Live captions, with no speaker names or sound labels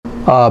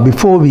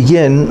Before we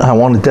begin, I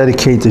want to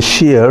dedicate the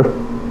Shiur,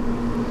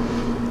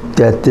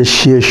 that this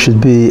Shiur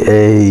should be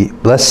a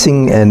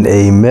blessing and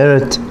a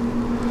merit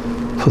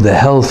for the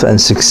health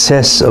and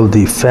success of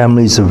the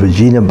families of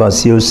Regina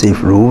Bas Yosef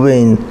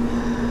Reuven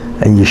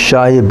and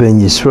Yeshaya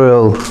ben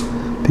Yisrael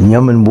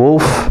Binyamin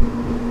Wolf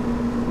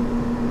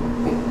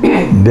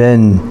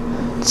ben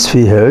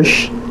Tzvi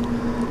Hirsch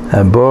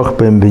and Baruch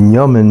ben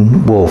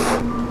Binyamin Wolf.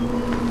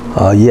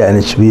 And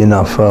it should be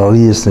enough for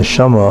Aliyah's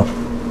neshama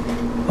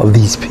of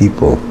these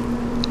people.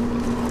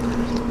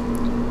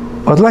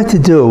 What I'd like to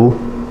do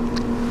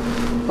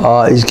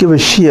is give a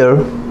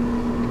shiur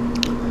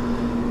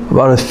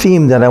about a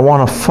theme that I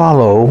want to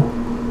follow,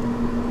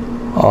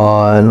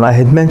 and I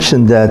had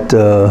mentioned that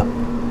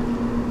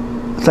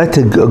I'd like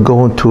to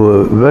go into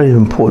a very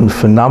important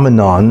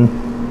phenomenon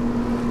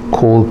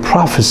called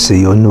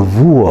prophecy or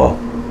nevuah,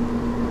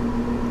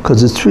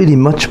 because it's really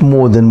much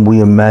more than we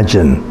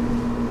imagine.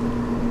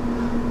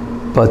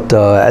 But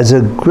as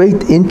a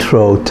great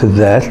intro to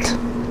that,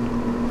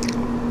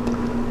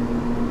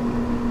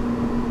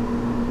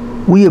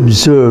 we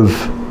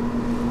observe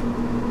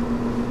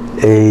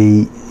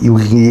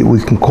we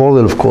can call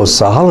it, of course,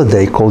 a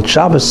holiday called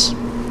Shabbos.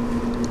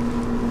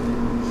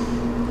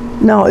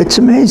 Now, it's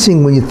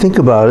amazing when you think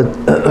about it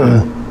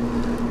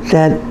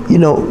that,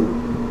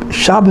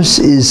 Shabbos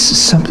is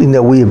something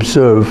that we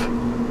observe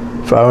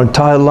for our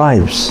entire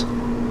lives.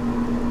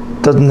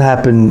 It doesn't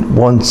happen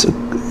once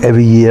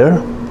every year,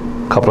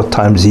 a couple of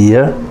times a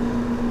year,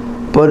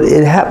 but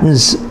it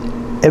happens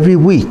every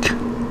week.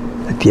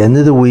 At the end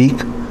of the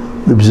week,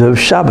 we observe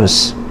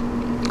Shabbos.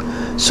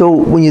 So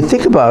when you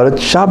think about it,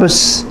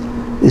 Shabbos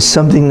is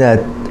something that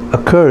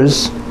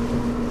occurs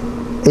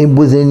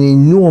with an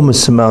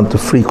enormous amount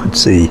of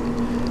frequency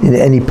in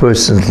any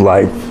person's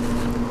life.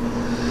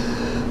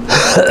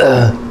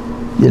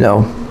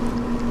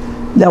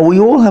 Now we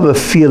all have a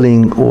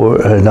feeling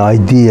or an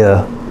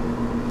idea.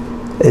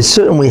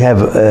 Certainly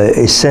have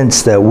a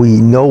sense that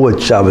we know what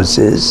Shabbos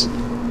is,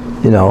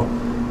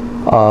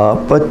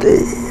 but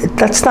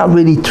that's not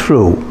really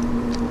true.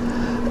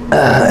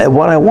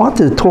 What I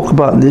wanted to talk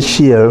about this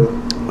year,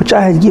 which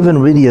I had given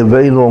really a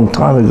very long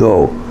time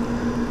ago,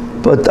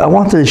 but I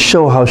wanted to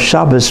show how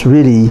Shabbos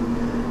really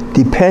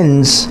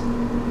depends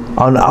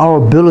on our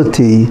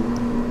ability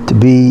to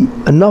be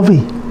a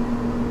Navi,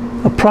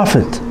 a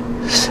prophet.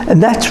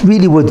 And that's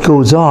really what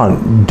goes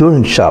on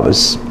during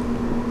Shabbos,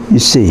 you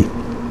see,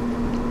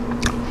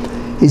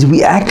 is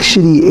we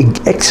actually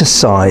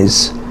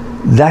exercise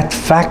that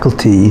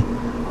faculty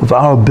of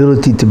our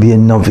ability to be a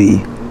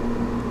Navi.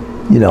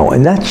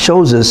 And that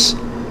shows us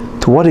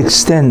to what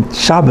extent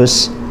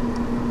Shabbos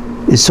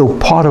is so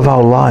part of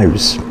our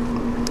lives.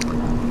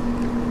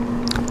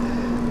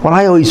 What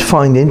I always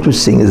find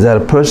interesting is that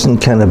a person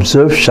can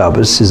observe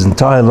Shabbos his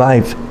entire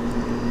life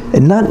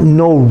and not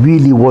know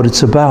really what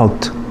it's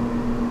about.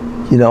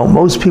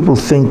 Most people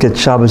think that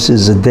Shabbos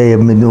is a day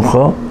of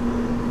menucha,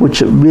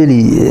 which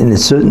really, in a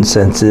certain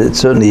sense, it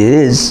certainly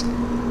is.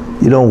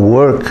 You don't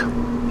work,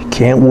 you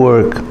can't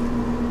work.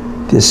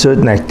 There's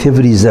certain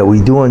activities that we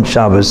do on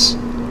Shabbos,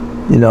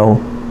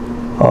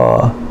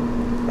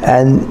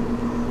 and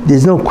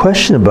there's no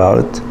question about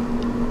it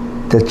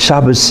that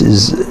Shabbos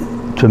is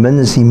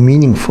tremendously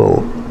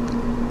meaningful,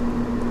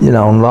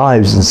 in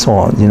lives and so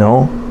on,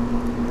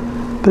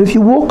 But if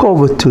you walk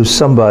over to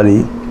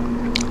somebody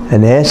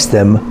and ask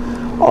them,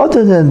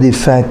 other than the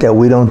fact that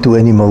we don't do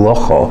any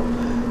malacha,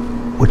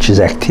 which is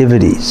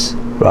activities,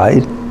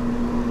 right?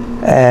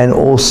 And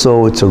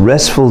also it's a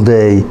restful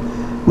day,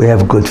 we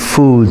have good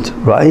food,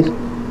 right?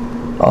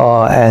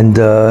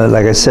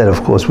 Like I said,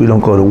 of course, we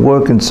don't go to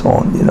work and so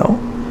on,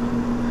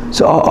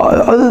 So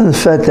other than the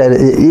fact that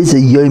it is a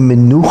yom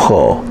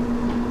menucha,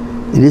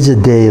 it is a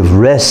day of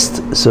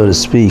rest, so to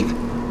speak,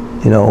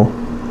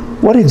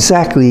 what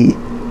exactly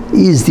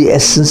is the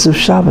essence of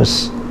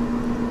Shabbos?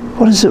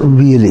 What is it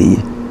really?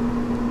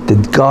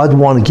 Did God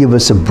want to give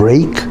us a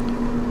break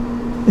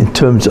in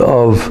terms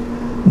of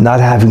not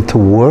having to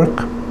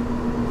work?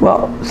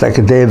 Well, it's like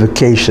a day of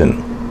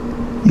vacation.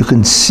 You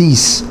can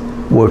cease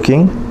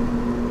working.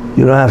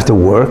 You don't have to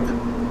work.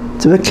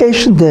 It's a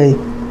vacation day.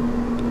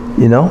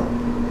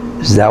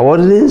 Is that what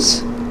it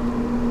is?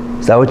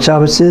 Is that what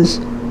Shabbos is?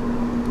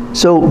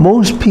 So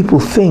most people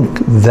think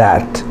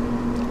that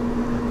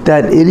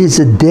it is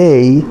a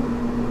day,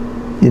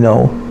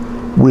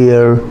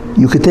 where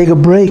you could take a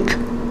break,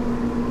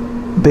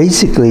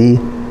 basically,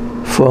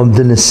 from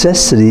the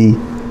necessity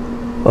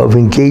of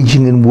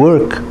engaging in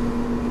work,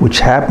 which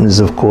happens,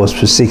 of course,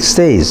 for 6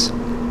 days.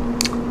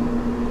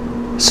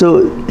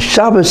 So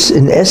Shabbos,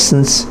 in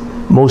essence,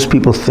 most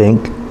people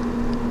think,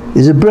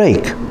 is a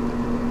break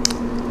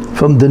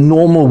from the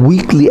normal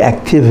weekly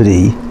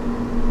activity,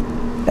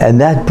 and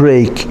that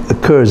break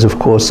occurs, of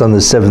course, on the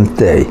 7th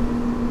day.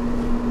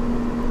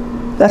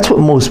 That's what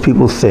most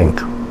people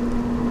think.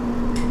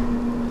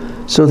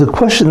 So the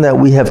question that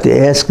we have to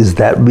ask, is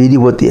that really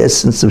what the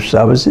essence of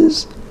Shabbos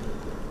is?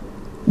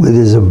 Where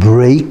there's a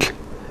break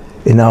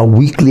in our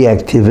weekly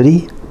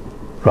activity,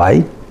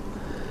 right?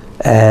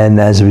 and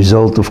as a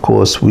result, of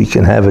course, we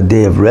can have a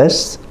day of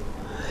rest?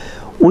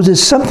 Or is there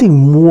something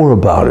more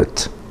about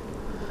it?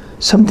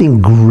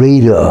 Something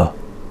greater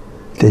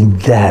than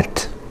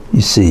that,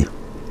 you see?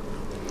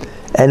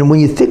 And when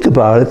you think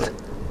about it,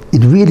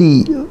 it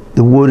really,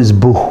 the word is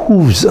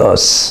behooves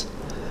us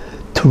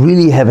to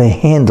really have a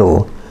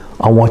handle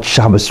on what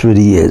Shabbos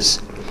really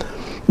is.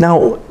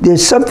 Now,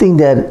 there's something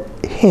that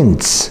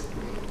hints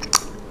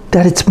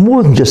that it's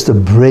more than just a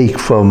break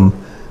from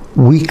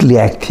weekly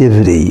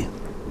activity,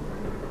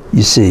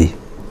 you see.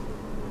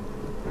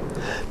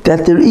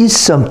 That there is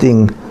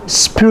something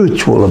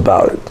spiritual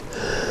about it.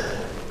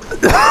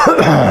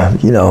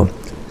 You know,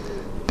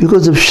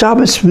 because if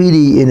Shabbos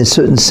really, in a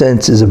certain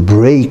sense, is a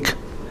break,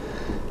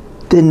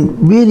 then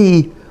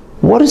really,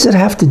 what does it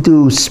have to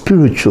do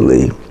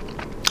spiritually?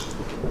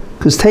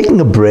 Because taking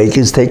a break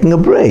is taking a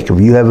break. If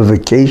you have a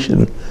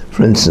vacation,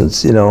 for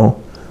instance, you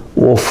know,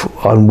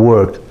 off on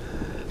work,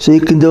 so you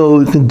can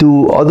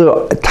do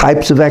other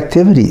types of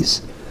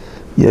activities.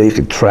 You know, you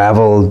can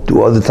travel,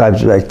 do other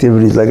types of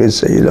activities, like I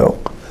say, you know.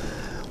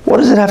 What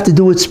does it have to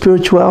do with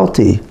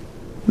spirituality?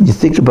 When you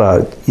think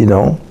about it, you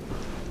know,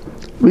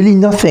 really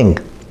nothing.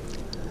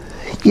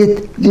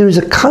 Yet there is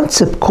a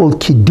concept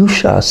called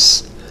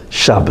Kedushas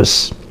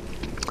Shabbos,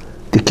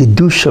 the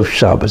Kiddush of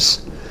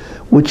Shabbos,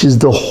 which is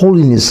the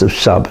holiness of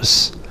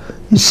Shabbos,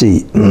 you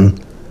see.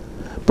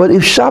 But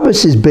if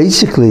Shabbos is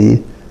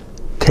basically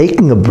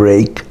taking a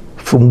break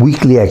from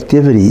weekly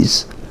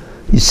activities,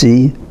 you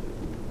see,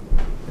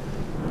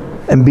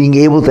 and being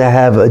able to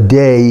have a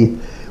day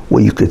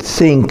where you could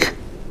think,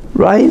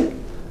 right?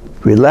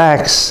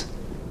 Relax,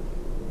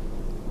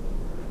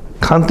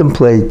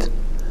 contemplate.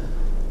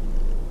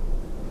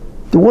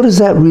 Then what does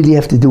that really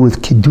have to do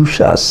with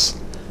Kedushas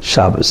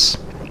Shabbos?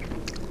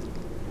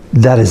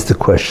 That is the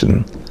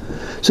question.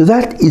 So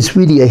that is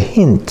really a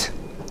hint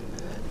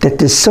that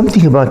there's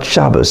something about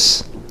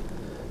Shabbos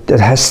that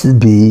has to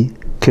be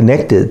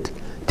connected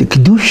to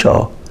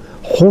Kedusha,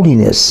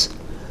 holiness.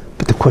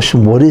 But the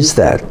question, what is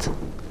that?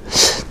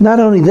 Not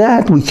only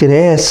that, we can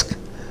ask,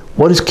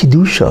 what is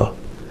Kedusha?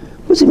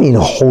 What does it mean,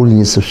 the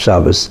holiness of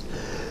Shabbos?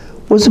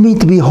 What does it mean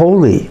to be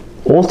holy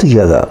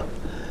altogether?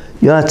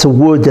 You know, it's a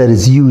word that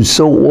is used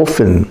so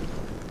often.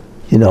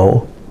 You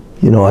know,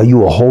 are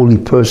you a holy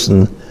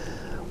person?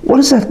 What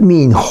does that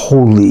mean,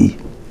 holy,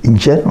 in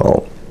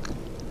general?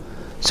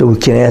 So we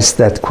can ask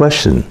that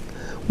question.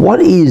 What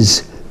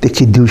is the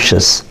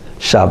Kedushas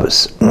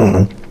Shabbos?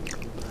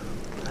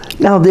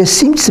 Now, there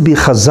seems to be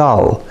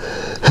Chazal,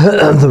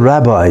 the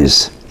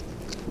rabbis,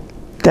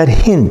 that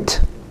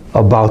hint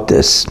about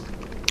this.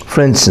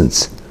 For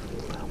instance,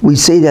 we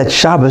say that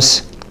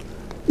Shabbos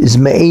is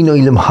me'ein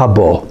olam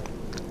haba,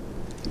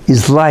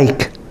 is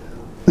like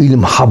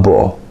olam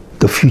haba,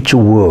 the future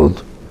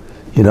world,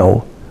 you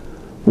know.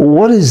 Well,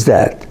 what is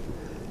that?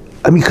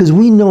 I mean, because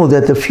we know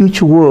that the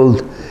future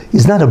world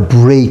is not a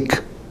break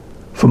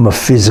from a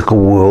physical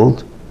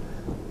world,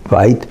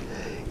 right?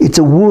 It's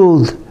a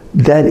world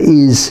that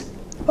is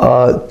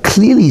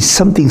clearly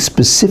something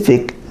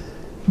specific,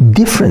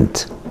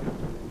 different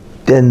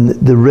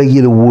than the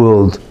regular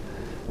world,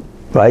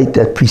 right,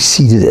 that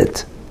preceded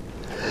it.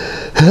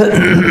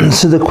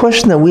 So the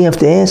question that we have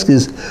to ask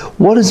is,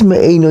 what is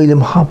me'ein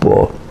olam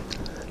haba?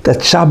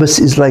 That Shabbos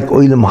is like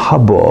olam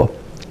haba.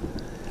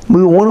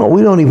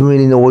 We don't even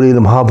really know what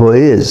olam haba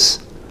is.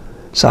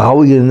 So how are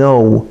we going to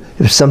know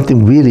if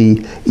something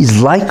really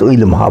is like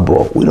olam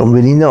haba? We don't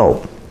really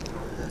know.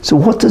 So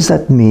what does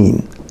that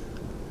mean?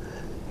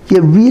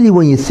 Yet really,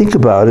 when you think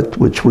about it,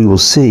 which we will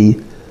see,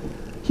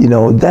 you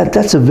know,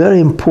 that's a very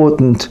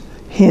important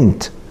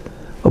hint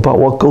about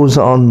what goes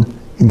on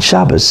in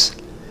Shabbos.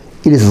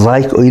 It is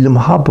like olam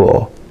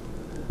haba.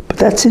 But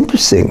that's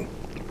interesting.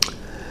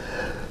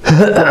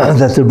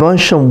 That the Rebbe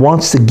Shem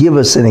wants to give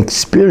us an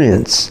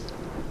experience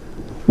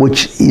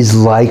which is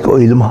like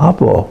olam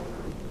haba.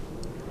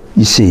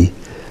 You see,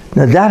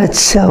 now that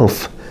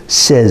itself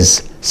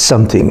says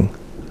something.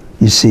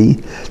 You see,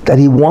 that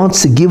he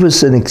wants to give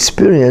us an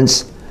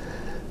experience,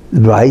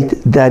 right,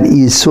 that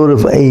is sort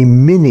of a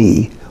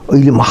mini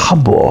olam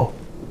haba.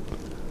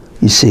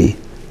 You see.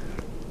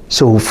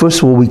 So first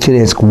of all, we can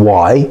ask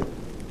why.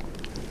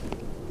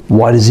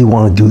 Why does he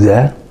want to do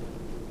that?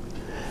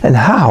 And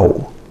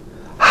how?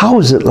 How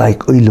is it like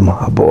olam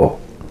haba?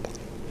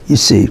 You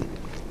see.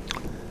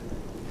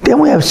 Then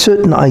we have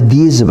certain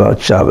ideas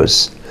about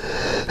Shabbos.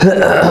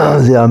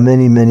 There are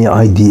many, many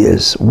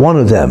ideas. One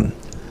of them,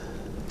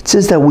 it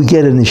says that we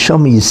get a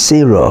neshama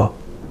yisera.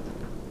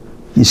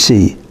 You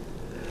see,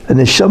 a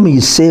neshama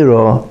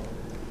yisera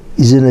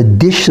is an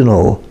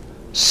additional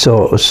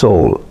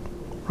soul,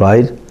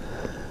 right?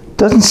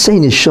 Doesn't say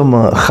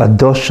neshama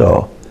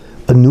chadosha,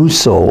 a new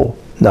soul.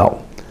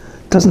 No,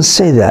 doesn't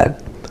say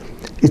that.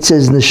 It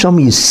says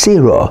neshama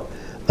yisera,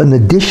 an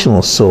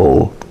additional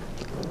soul.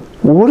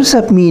 Well, what does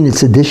that mean?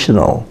 It's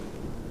additional.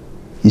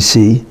 You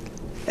see,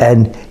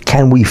 and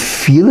can we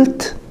feel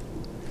it?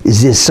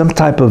 Is there some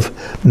type of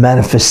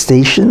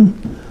manifestation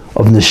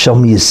of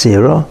neshama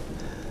yisera,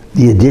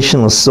 the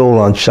additional soul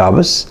on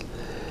Shabbos?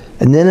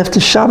 And then after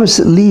Shabbos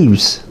it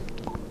leaves.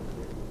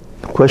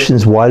 question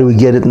is, why do we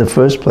get it in the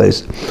first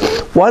place?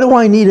 Why do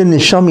I need a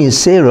Neshama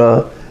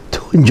Yisera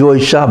to enjoy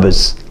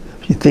Shabbos?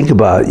 If you think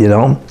about it,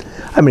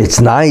 I mean,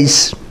 it's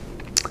nice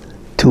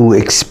to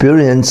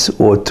experience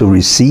or to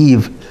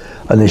receive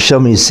a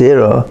Neshama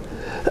Yisera,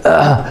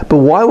 but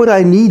why would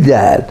I need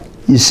that,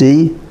 you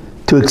see,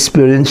 to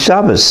experience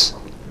Shabbos?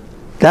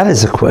 That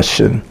is a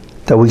question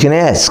that we can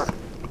ask.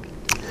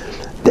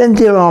 Then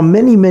there are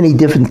many, many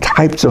different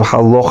types of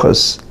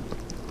halachas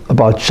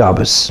about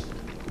Shabbos.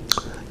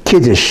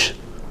 Kiddush,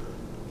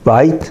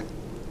 right?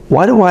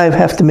 Why do I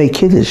have to make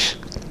Kiddush?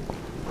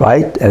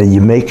 Right? And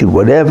you make it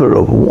whatever,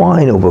 over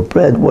wine, over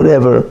bread,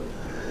 whatever.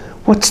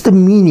 What's the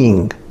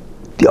meaning,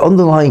 the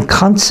underlying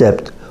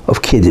concept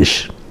of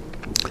Kiddush?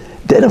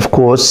 Then, of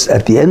course,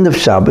 at the end of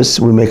Shabbos,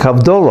 we make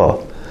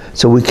Havdalah.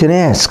 So we can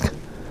ask,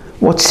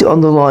 what's the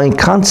underlying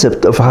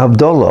concept of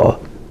Havdalah?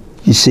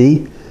 You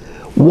see?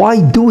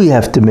 Why do we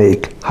have to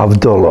make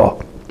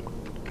Havdalah?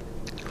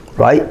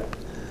 Right?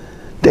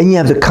 Then you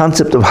have the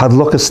concept of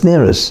Hadlakas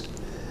Neros,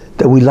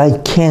 that we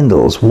light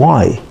candles.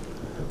 Why?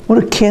 What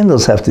do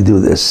candles have to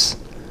do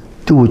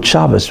with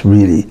Shabbos,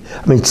 really?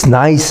 I mean, it's a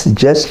nice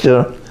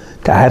gesture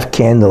to have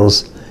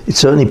candles. It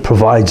certainly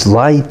provides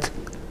light,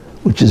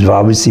 which is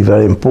obviously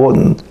very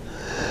important.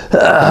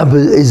 But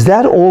is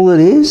that all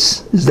it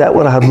is? Is that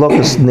what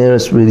Hadlakas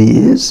Neros really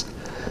is?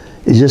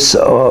 It's just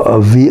a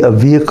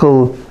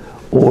vehicle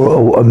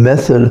or a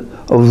method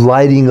of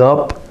lighting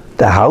up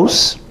the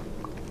house?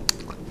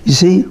 You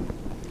see?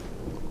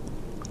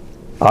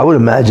 I would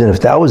imagine if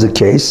that was the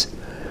case,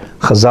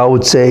 Chazal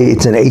would say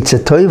it's an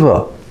Eitzah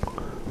Tova.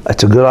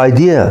 That's a good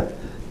idea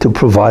to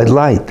provide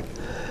light.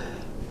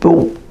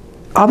 But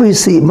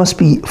obviously it must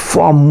be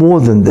far more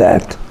than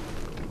that.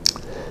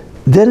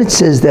 Then it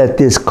says that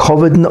there's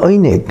Kavod and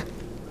Einig.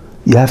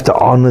 You have to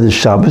honor the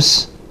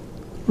Shabbos,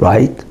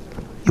 right?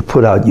 You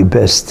put out your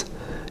best,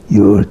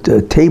 your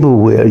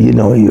tableware,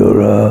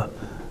 your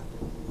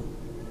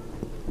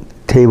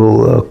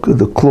table,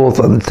 the cloth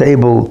on the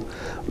table,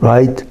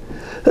 right?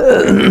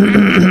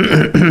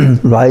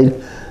 Right?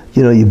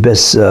 Your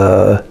best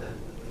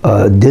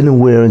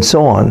dinnerware and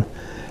so on.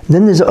 And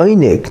then there's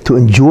Einig, to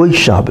enjoy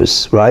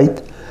Shabbos,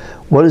 right?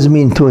 What does it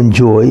mean to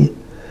enjoy?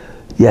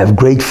 You have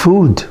great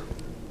food,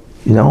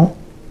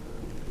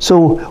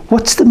 So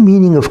what's the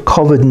meaning of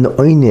Kavod and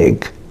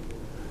Einig?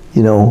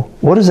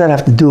 What does that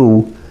have to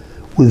do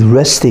with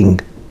resting,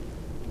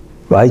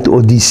 right?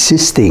 Or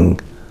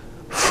desisting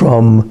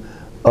from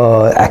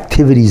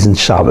activities in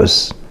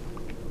Shabbos?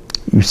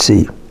 You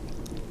see,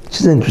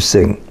 which is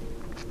interesting.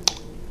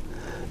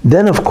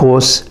 Then, of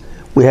course,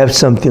 we have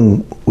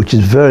something which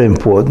is very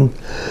important.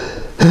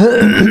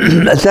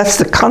 That's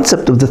the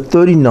concept of the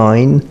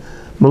 39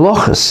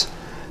 malachas.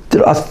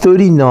 There are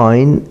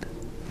 39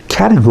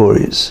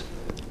 categories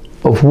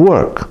of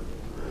work.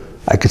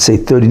 I could say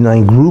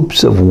 39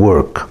 groups of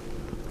work,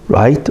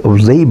 right, of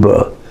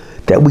labor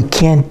that we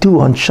can't do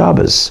on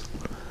Shabbos.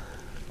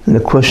 And the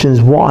question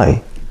is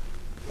why?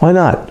 Why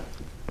not?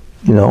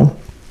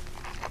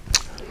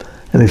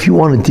 And if you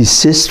want to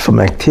desist from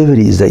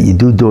activities that you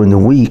do during the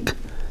week,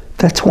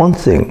 that's one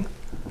thing.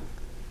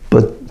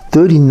 But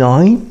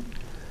 39?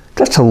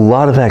 That's a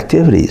lot of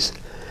activities.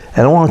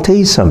 And I want to tell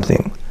you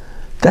something.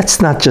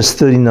 That's not just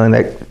 39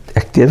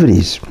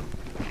 activities.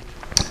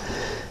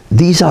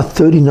 These are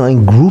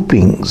 39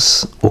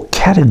 groupings or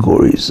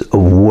categories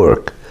of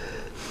work,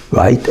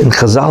 right? And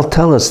Chazal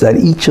tell us that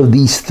each of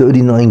these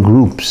 39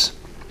 groups,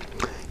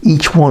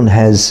 each one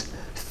has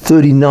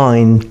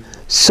 39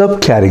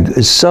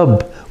 subcategories,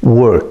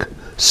 sub-work,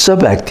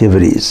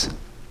 sub-activities.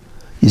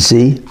 You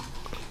see?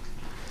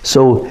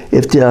 So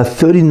if there are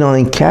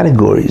 39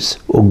 categories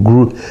or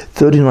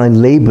 39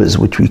 labors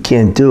which we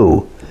can't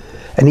do,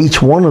 and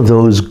each one of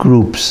those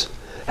groups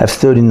have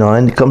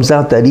 39, it comes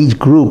out that each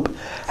group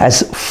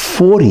has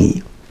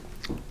 40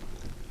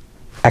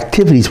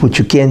 activities which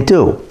you can't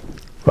do,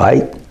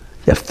 right?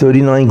 You have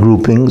 39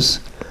 groupings.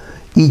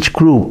 Each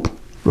group,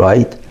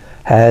 right,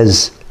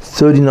 has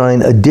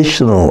 39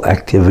 additional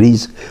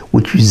activities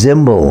which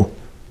resemble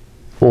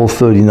all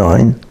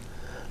 39.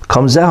 It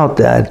comes out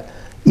that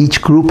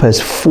each group has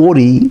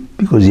 40,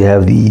 because you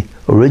have the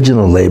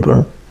original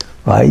labor,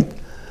 right?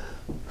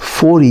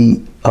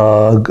 40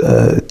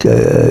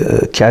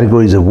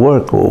 categories of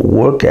work or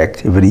work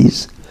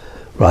activities,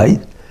 right?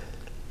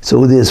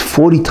 So there's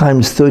 40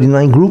 times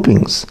 39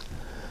 groupings.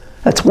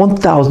 That's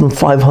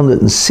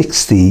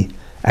 1,560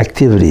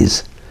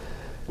 activities,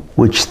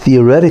 which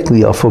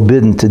theoretically are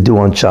forbidden to do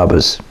on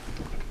Shabbos.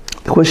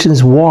 The question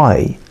is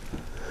why?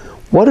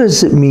 What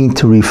does it mean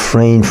to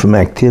refrain from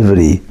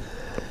activity?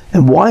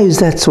 And why is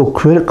that so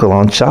critical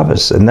on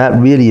Shabbos? And that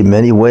really, in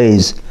many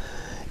ways,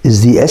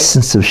 is the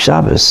essence of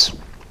Shabbos,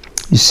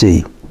 you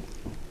see.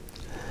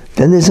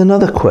 Then there's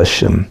another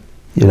question,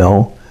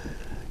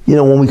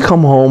 when we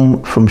come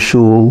home from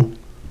shul,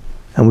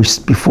 and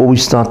before we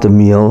start the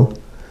meal,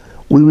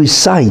 we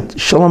recite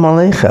Shalom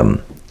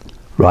Aleichem,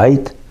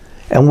 right?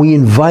 And we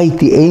invite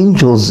the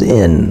angels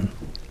in.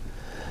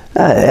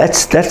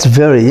 That's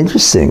very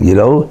interesting,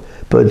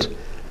 But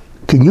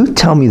can you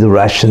tell me the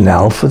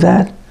rationale for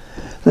that?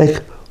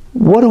 Like,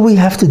 what do we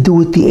have to do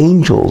with the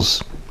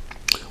angels?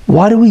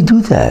 Why do we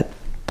do that?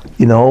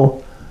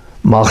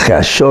 Malchei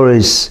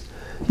Ashores,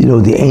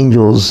 the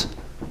angels,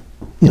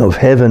 of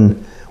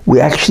heaven, we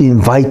actually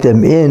invite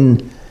them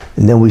in,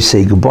 and then we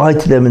say goodbye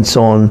to them and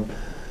so on.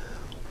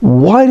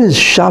 What does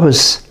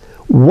Shabbos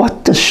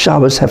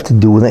have to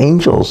do with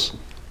angels?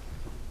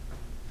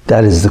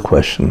 That is the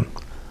question.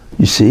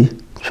 You see,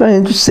 it's very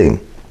interesting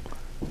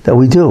that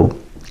we do.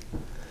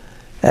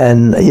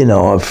 And,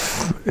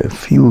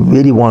 if you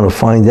really want to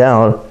find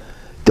out,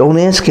 don't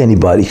ask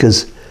anybody,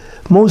 because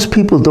most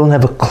people don't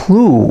have a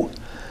clue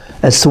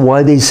as to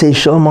why they say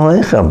Shalom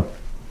Aleichem.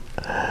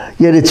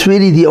 Yet it's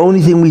really the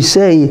only thing we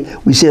say.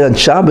 We say it on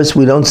Shabbos,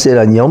 we don't say it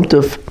on Yom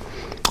Tov,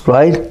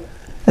 right?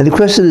 And the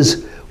question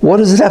is, what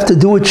does it have to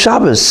do with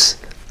Shabbos?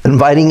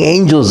 Inviting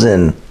angels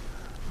in,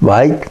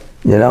 right?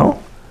 It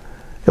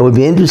would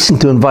be interesting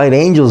to invite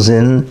angels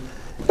in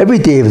every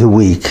day of the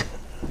week.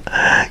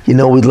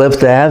 We'd love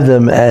to have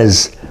them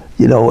as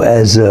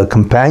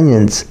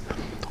companions,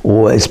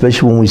 or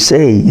especially when we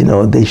say,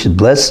 they should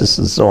bless us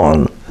and so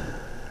on.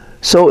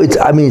 So it's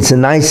a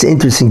nice,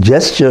 interesting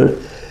gesture.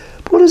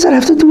 But what does that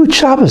have to do with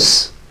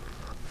Shabbos?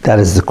 That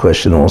is the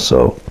question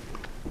also.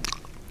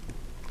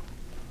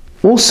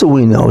 Also,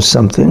 we know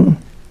something,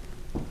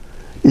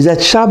 is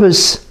that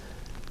Shabbos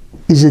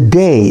is a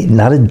day,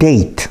 not a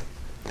date.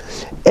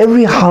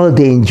 Every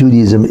holiday in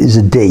Judaism is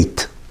a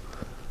date.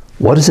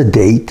 What is a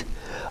date?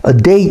 A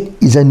date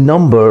is a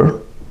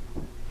number,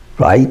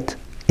 right,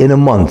 in a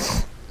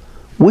month.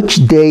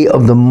 Which day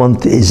of the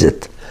month is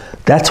it?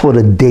 That's what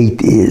a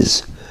date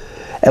is.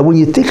 And when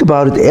you think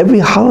about it, every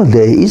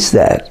holiday is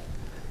that.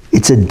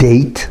 It's a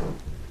date,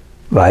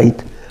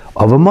 right,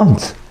 of a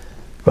month,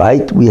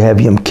 right? We have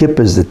Yom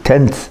Kippur as the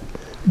 10th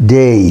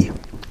day,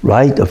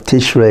 right, of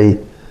Tishrei.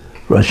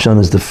 Rosh Hashanah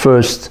is the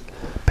 1st.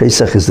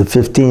 Pesach is the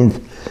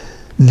 15th.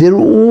 They're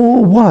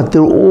all what?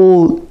 They're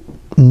all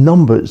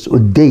numbers or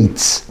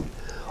dates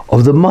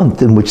of the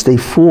month in which they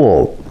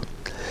fall.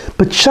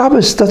 But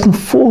Shabbos doesn't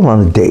fall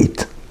on a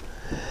date.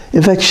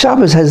 In fact,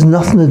 Shabbos has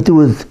nothing to do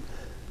with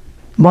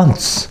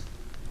months.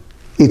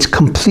 It's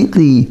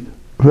completely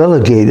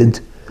relegated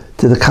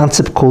to the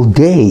concept called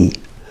day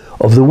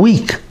of the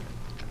week.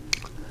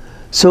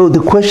 So the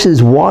question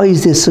is, why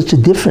is there such a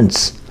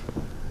difference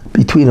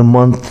between a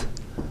month,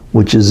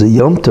 which is a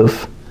Yom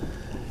Tov,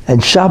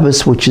 and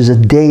Shabbos, which is a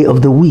day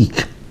of the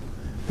week?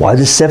 Why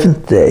the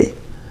 7th day?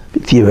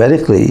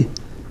 Theoretically,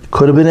 it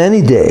could have been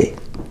any day.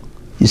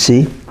 You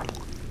see?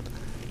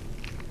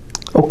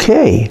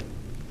 Okay.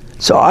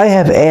 So I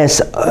have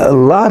asked a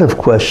lot of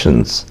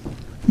questions,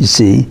 you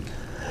see.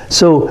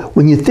 So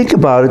when you think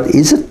about it,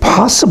 is it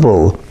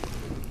possible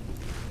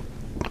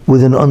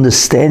with an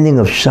understanding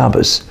of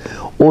Shabbos,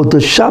 or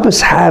does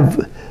Shabbos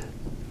have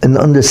an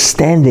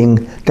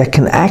understanding that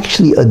can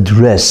actually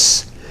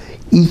address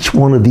each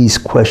one of these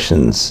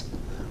questions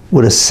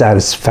with a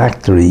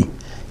satisfactory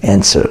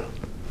answer?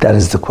 That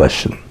is the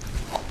question.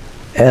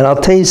 And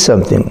I'll tell you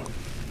something.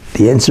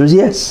 The answer is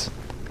yes,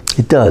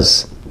 it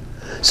does.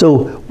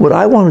 So what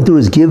I want to do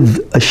is give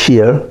a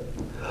shiur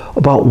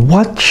about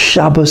what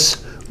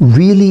Shabbos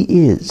really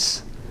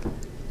is,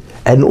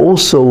 and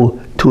also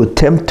to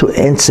attempt to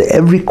answer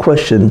every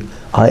question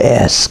I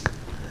ask.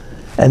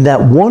 And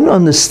that one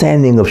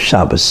understanding of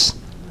Shabbos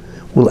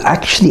will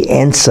actually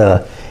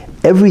answer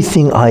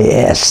everything I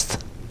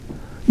asked,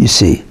 you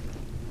see.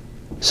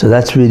 So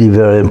that's really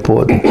very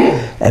important.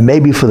 And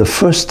maybe for the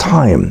first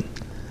time,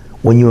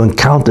 when you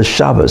encounter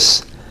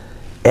Shabbos,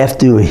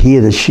 after you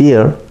hear the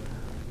shiur,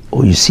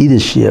 or you see the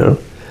shiur,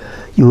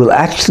 you will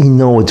actually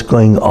know what's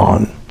going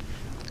on,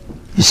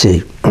 you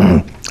see.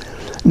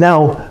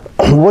 Now,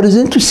 what is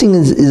interesting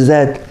is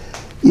that,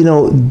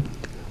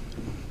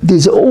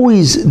 there's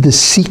always the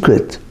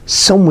secret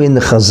somewhere in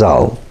the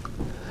Chazal.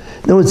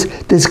 In other words,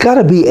 there's got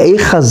to be a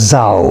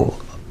Chazal,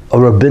 a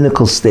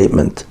rabbinical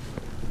statement,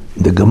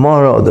 the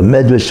Gemara or the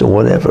Medrash or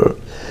whatever,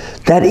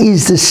 that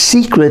is the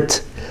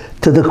secret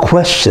to the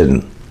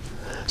question.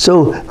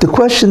 So the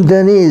question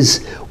then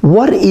is,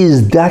 what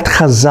is that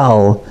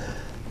Chazal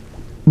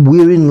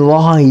wherein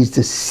lies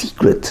the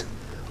secret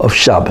of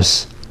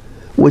Shabbos,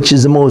 which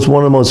is one of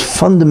the most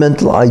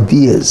fundamental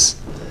ideas,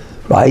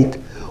 right?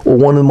 Or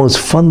one of the most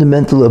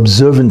fundamental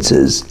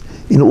observances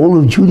in all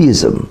of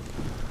Judaism,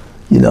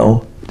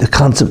 the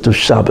concept of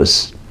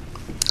Shabbos,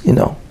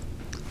 And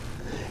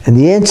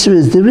the answer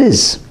is there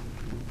is.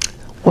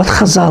 What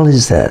Chazal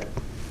is that?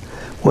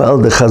 Well,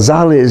 the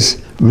Chazal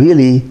is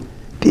really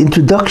the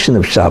introduction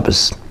of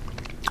Shabbos,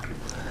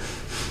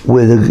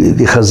 where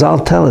the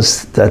Chazal tell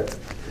us that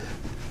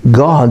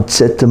God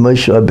said to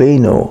Moshe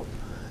Rabbeinu,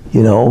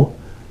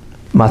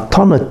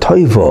 Matana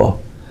Toivo,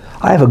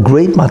 I have a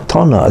great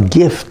matana, a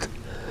gift,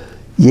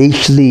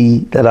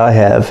 Yeshli, that I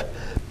have,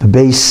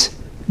 Bebeis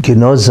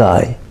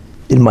Genozai,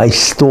 in my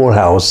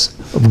storehouse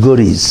of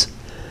goodies.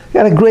 I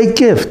got a great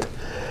gift.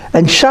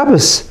 And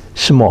Shabbos,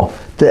 Shema,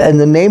 and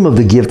the name of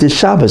the gift is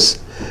Shabbos.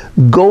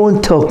 Go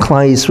and tell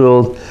Klal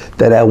Yisrael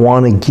that I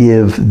want to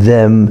give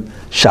them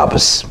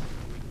Shabbos.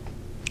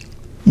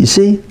 You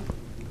see?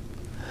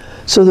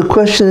 So the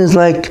question is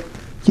like,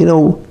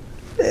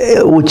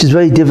 which is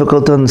very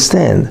difficult to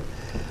understand.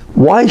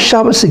 Why is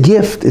Shabbos a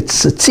gift?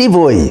 It's a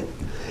tzivoy.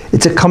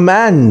 It's a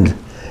command.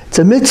 It's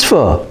a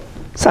mitzvah.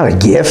 It's not a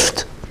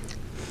gift,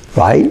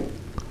 right?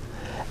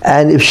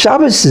 And if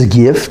Shabbos is a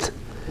gift,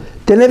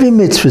 then every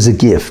mitzvah is a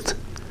gift.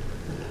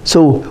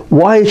 So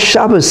why is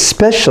Shabbos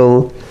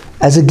special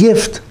as a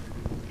gift?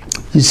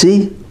 You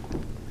see?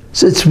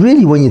 So it's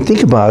really, when you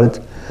think about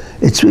it,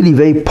 it's really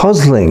very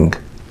puzzling.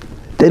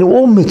 Then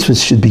all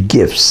mitzvahs should be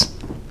gifts.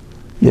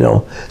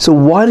 So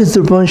why does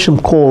the Rebbeinu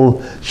Shem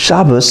call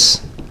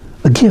Shabbos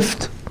a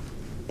gift?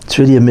 It's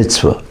really a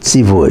mitzvah,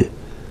 tzivoy.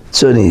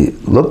 Certainly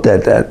looked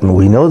at that, and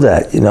we know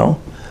that,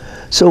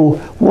 So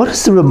what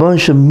does the Rebbeinu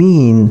Shem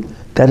mean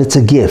that it's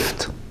a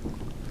gift?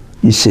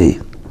 You see,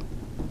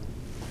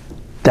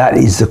 that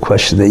is the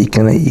question that you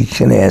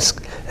can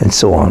ask, and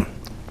so on.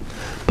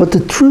 But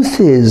the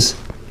truth is,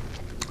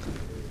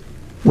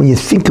 when you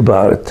think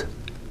about it,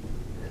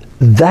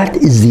 that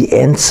is the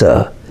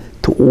answer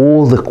to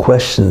all the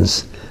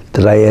questions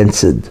that I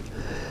answered.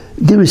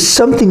 There is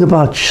something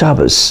about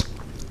Shabbos,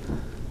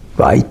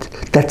 right?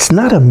 That's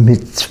not a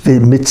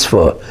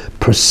mitzvah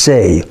per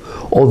se,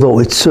 although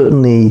it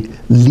certainly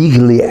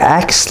legally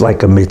acts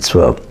like a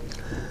mitzvah,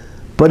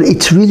 but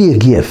it's really a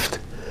gift.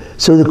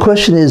 So the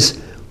question is,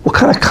 what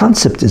kind of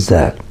concept is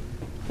that?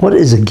 What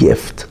is a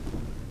gift?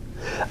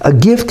 A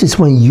gift is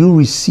when you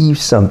receive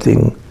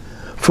something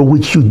for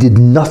which you did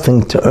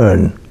nothing to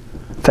earn.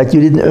 In fact,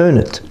 you didn't earn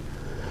it.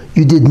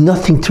 You did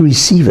nothing to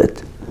receive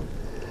it.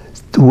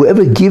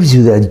 Whoever gives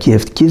you that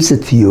gift gives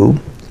it to you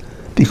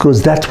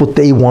because that's what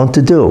they want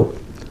to do.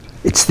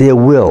 It's their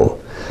will.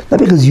 Not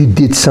because you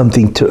did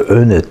something to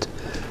earn it,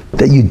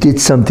 that you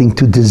did something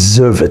to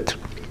deserve it.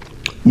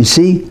 You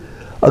see,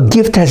 a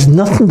gift has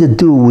nothing to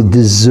do with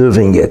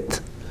deserving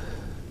it.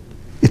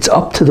 It's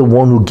up to the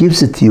one who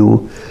gives it to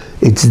you.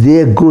 It's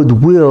their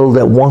goodwill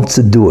that wants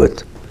to do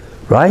it,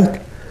 right?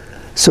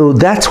 So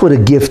that's what a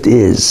gift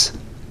is.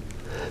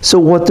 So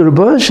what the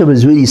Rebbeinu Shem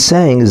is really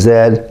saying is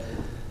that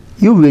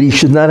you really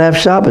should not have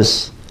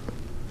Shabbos.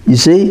 You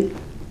see?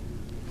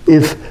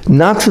 If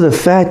not for the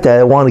fact that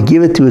I want to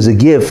give it to you as a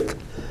gift,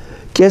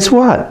 guess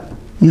what?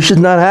 You should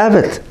not have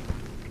it.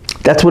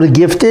 That's what a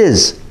gift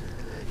is.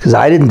 Because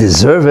I didn't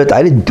deserve it.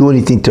 I didn't do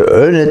anything to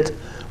earn it,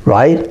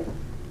 right?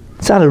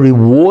 It's not a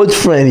reward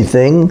for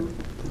anything,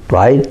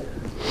 right?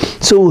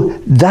 So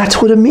that's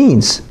what it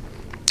means.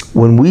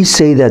 When we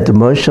say that the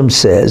Rebbeinu Shem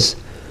says,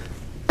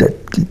 that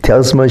he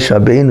tells Moshe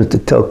Rabbeinu to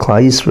tell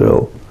Klal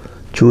Yisrael,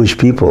 Jewish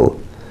people,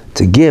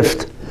 it's a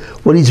gift.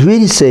 What he's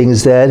really saying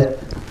is that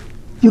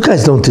you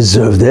guys don't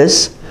deserve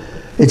this.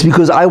 It's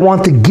because I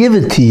want to give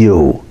it to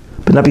you,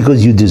 but not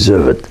because you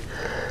deserve it.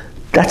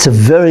 That's a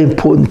very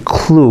important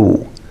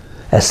clue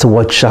as to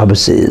what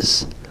Shabbos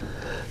is.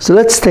 So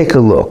let's take a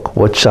look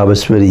what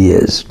Shabbos really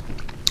is.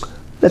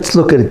 Let's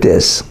look at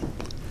this.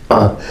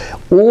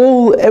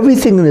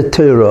 Everything in the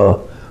Torah,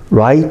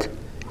 right,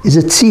 is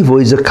a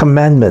tzivu, is a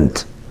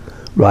commandment,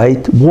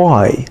 right?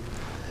 Why?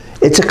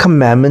 It's a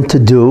commandment to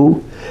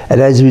do,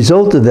 and as a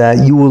result of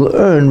that, you will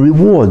earn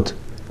reward,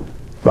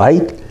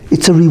 right?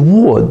 It's a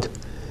reward.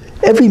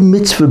 Every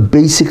mitzvah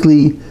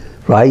basically,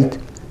 right,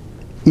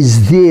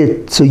 is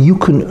there so you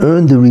can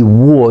earn the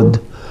reward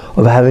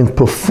of having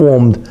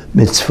performed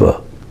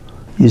mitzvah.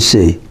 You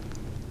see,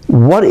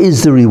 what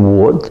is the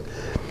reward?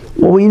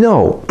 Well, we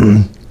know,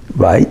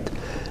 right?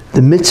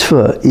 The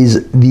mitzvah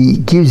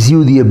gives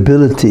you the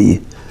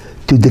ability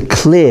to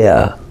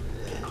declare,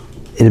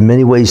 in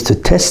many ways to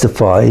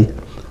testify,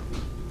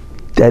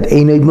 that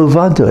Einod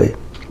Mavadoi,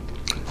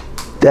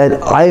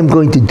 that I am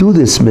going to do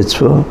this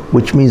mitzvah,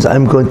 which means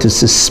I'm going to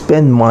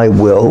suspend my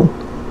will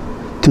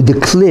to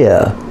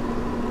declare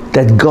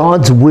that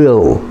God's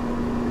will,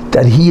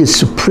 that He is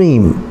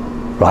supreme,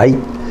 right?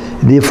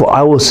 And therefore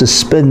I will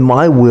suspend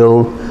my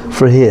will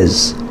for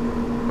His,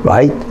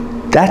 right?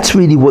 That's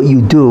really what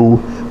you do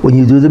when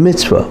you do the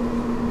mitzvah.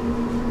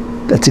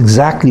 That's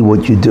exactly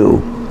what you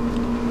do.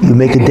 You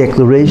make a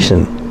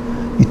declaration.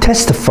 You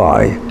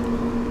testify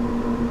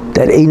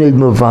that Einod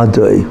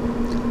Mavadoi,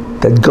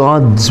 that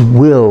God's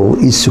will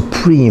is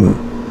supreme,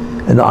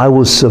 and I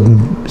will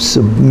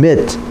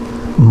submit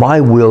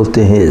my will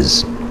to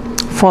His.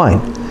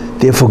 Fine.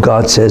 Therefore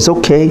God says,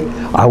 okay,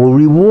 I will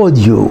reward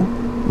you,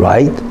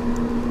 right?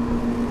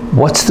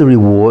 What's the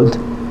reward?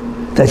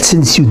 That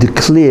since you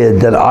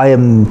declared that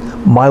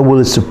my will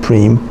is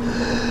supreme,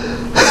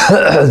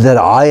 that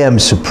I am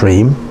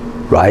supreme,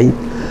 right?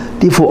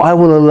 Therefore I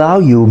will allow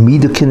you,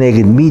 midah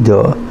keneged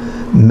midah,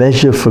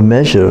 measure for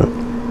measure,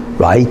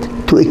 right?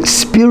 To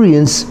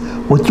experience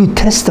what you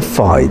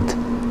testified.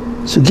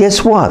 So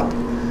guess what?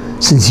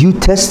 Since you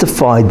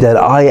testified that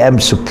I am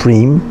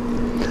supreme,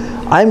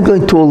 I'm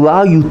going to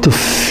allow you to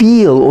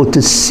feel or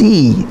to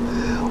see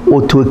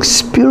or to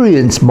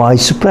experience my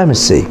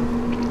supremacy.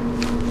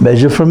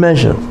 Measure for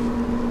measure.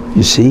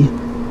 You see?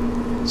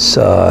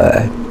 So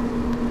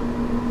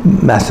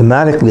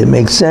mathematically it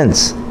makes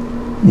sense.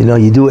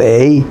 You do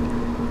A,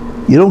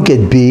 you don't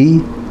get B,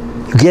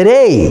 you get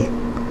A.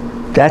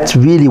 That's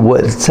really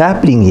what's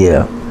happening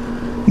here,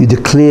 You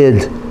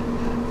declared,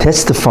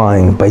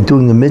 testifying by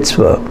doing the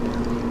mitzvah,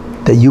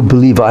 that you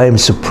believe I am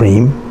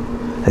supreme,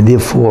 and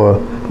therefore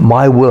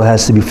my will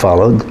has to be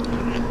followed.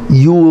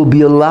 You will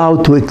be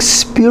allowed to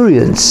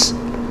experience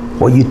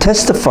what you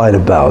testified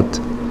about.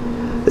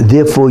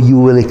 Therefore you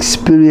will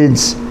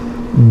experience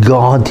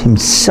God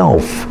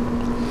himself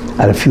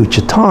at a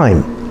future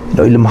time,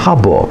 Olam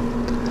Haba.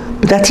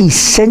 But that's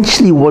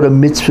essentially what a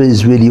mitzvah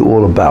is really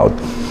all about.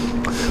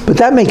 But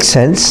that makes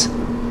sense.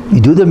 You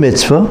do the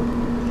mitzvah,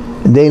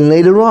 and then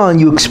later on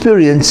you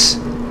experience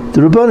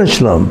the Ribono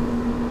Shel Olam,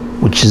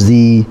 which is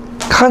the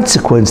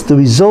consequence, the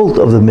result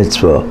of the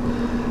mitzvah.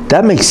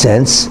 That makes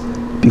sense,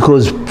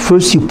 because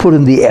first you put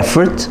in the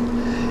effort,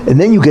 and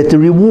then you get the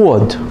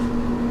reward.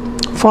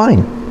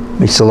 Fine.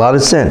 Makes a lot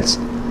of sense.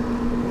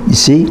 You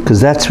see? Because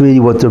that's really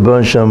what the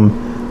Ribono Shel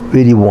Olam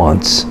really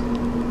wants.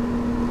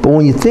 But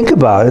when you think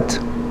about it,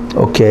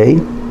 okay,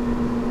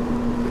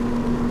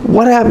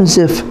 what happens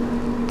if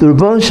the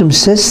Ribono Shel Olam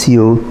says to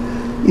you,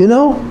 you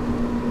know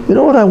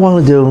what I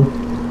want to do?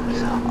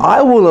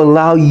 I will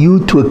allow you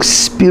to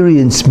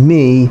experience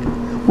me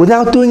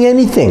without doing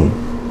anything.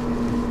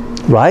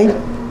 Right?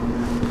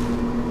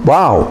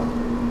 Wow.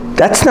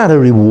 That's not a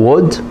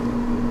reward.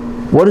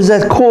 What is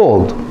that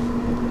called?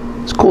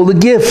 It's called a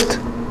gift.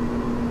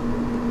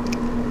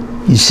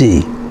 You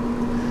see,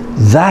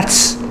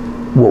 that's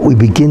what we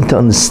begin to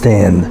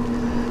understand.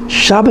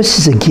 Shabbos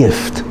is a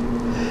gift,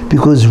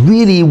 because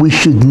really we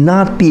should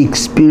not be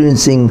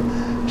experiencing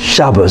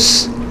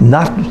Shabbos,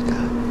 not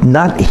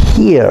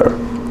here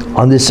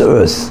on this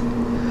earth.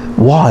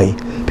 Why?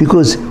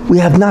 Because we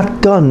have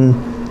not done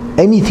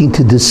anything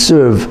to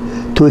deserve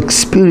to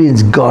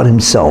experience God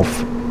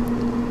himself.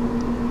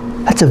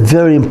 That's a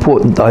very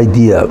important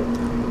idea.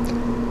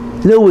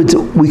 In other words,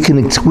 we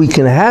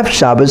can have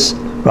Shabbos,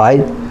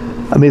 right?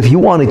 I mean, if you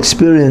want to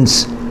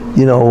experience,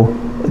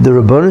 the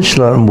Ribono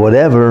Shel Olam,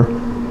 whatever,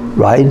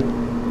 right?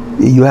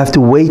 You have to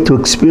wait to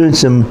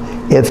experience him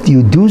after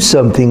you do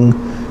something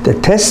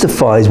that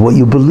testifies what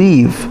you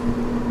believe,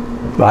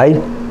 right?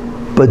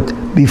 But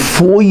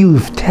before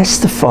you've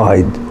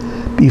testified,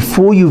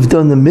 before you've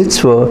done the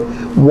mitzvah,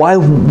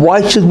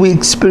 why should we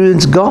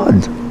experience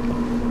God?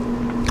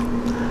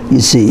 You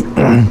see,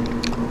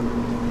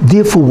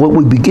 therefore what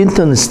we begin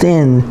to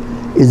understand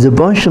is the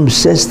Ribono Shel Olam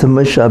says to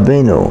Moshe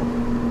Rabbeinu,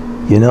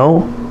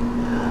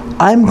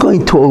 I'm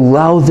going to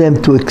allow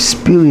them to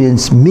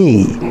experience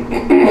me,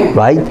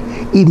 right?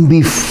 Even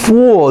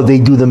before they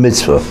do the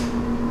mitzvah.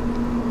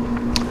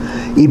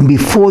 Even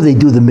before they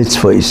do the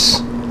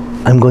mitzvahs,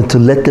 I'm going to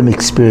let them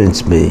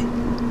experience me.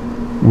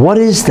 What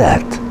is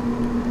that?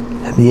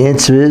 And the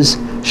answer is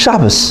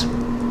Shabbos.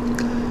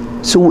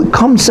 So it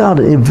comes out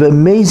an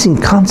amazing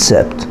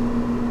concept.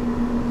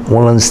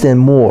 We'll understand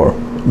more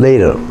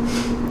later.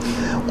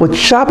 What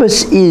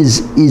Shabbos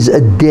is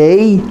a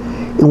day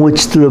in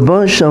which the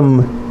Ribono Shel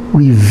Olam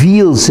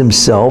reveals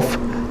himself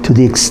to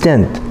the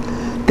extent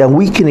that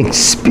we can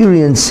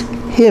experience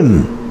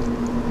him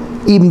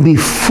even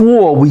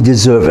before we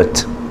deserve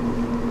it.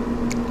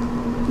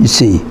 You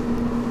see,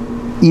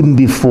 even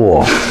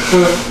before.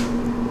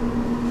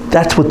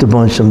 That's what the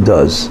Ribono Shel Olam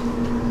does.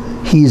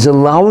 He is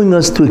allowing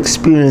us to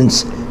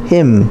experience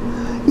him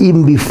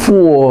even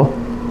before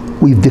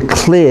we've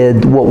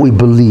declared what we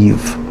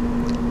believe.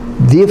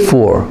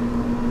 Therefore,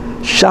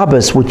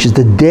 Shabbos, which is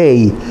the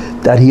day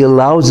that he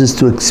allows us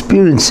to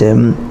experience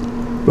him,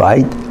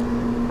 right?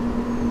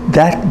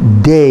 That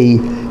day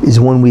is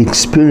when we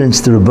experience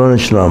the Ribono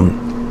Shel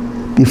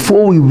Olam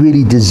before we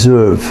really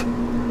deserve,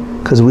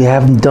 because we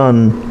haven't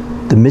done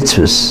the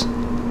mitzvahs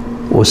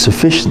or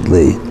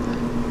sufficiently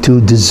to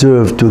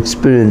deserve to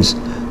experience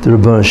the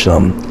Ribono Shel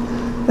Olam.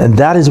 And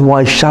that is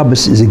why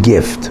Shabbos is a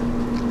gift,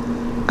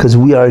 because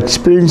we are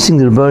experiencing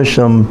the Ribono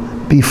Shel Olam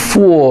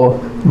before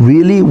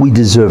really we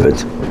deserve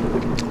it.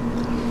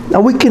 Now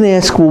we can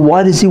ask, well,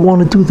 why does he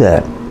want to do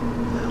that?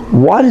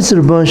 Why does the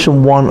Ribono Shel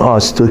Olam want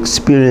us to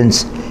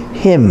experience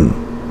him,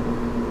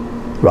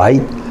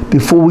 right,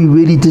 before we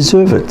really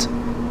deserve it?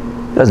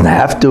 He doesn't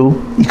have to.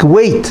 He can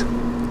wait.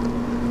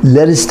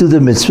 Let us do the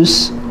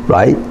mitzvahs,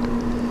 right?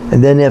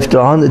 And then after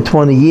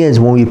 120 years,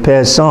 when we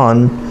pass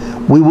on,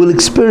 we will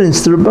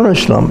experience the Ribono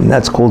Shel Olam, and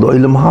that's called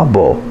Olam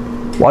Haba.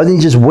 Why didn't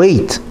he just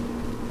wait?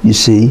 You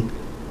see?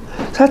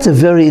 That's a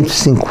very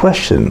interesting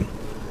question.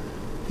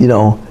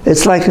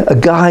 It's like a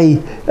guy,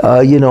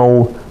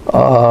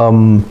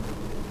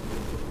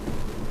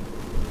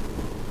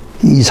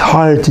 he's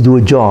hired to do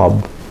a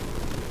job,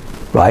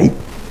 right?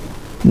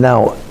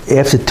 Now,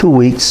 after 2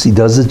 weeks, he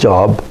does the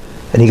job,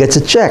 and he gets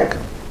a check.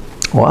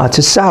 Well, that's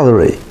his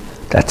salary.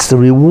 That's the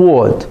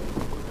reward.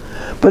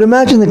 But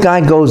imagine the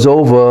guy goes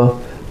over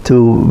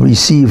to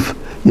receive,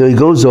 he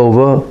goes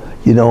over,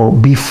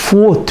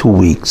 before 2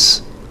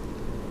 weeks,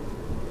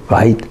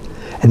 right?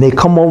 And they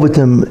come over to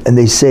him and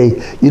they say,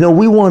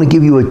 we want to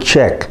give you a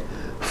check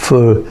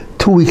for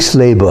 2 weeks'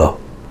 labor.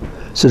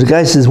 So the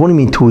guy says, what do you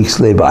mean 2 weeks'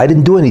 labor? I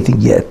didn't do anything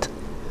yet.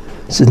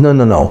 He says,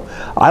 no.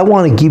 I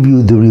want to give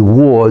you the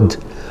reward.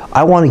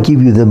 I want to give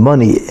you the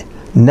money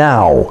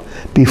now,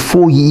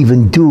 before you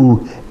even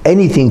do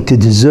anything to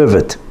deserve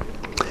it.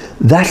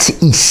 That's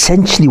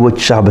essentially what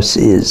Shabbos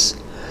is.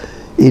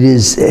 It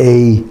is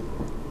a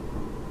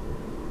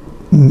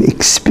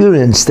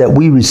experience that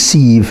we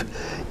receive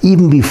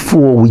even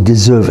before we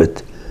deserve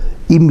it,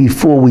 even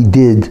before we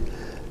did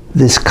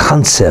this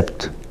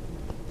concept.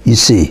 You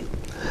see,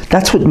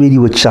 that's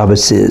what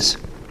Shabbos is.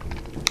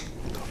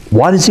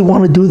 Why does he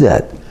want to do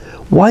that?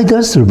 Why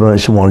does the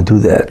Rebbe want to do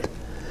that?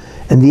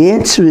 And the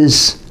answer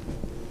is,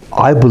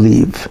 I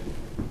believe,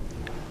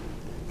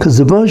 because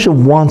the Rebbe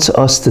wants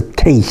us to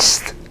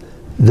taste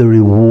the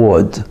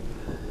reward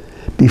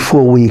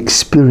before we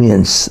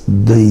experience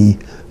the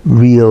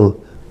real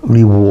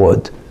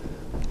reward.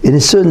 In a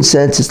certain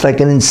sense, it's like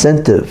an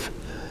incentive,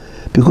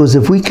 because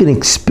if we can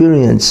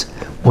experience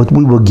what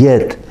we will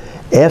get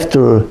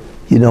after,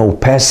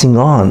 passing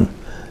on,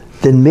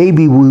 then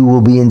maybe we will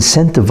be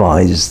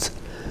incentivized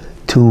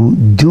to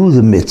do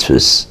the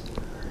mitzvahs,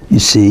 you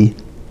see.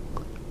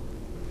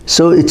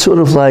 So it's sort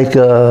of like,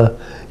 I'm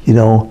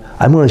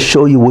going to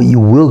show you what you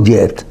will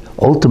get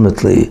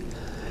ultimately,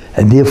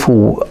 and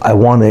therefore I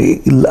want to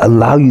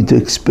allow you to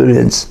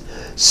experience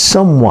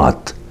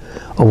somewhat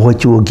of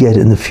what you will get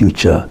in the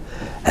future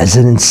as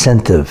an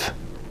incentive.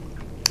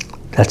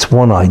 That's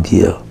one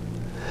idea.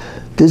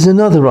 There's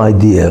another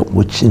idea,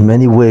 which in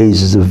many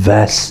ways is a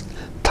vast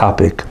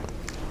topic.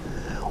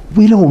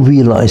 We don't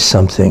realize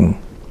something,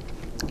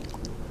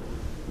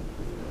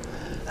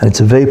 and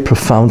it's a very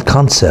profound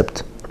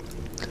concept.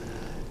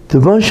 The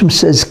Rasham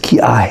says, Ki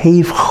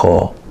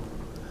ahevcha,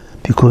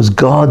 because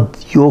God,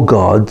 your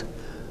God,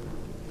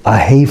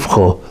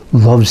 ahevcha,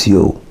 loves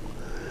you.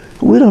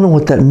 We don't know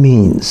what that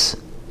means,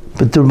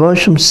 but the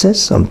Rasham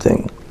says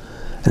something,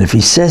 and if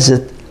he says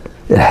it,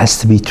 it has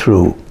to be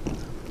true.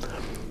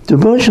 The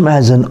Rasham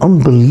has an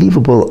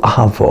unbelievable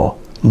ahava,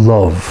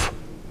 love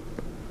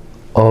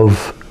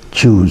of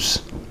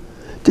Jews.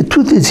 The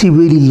truth is, he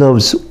really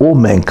loves all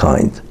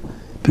mankind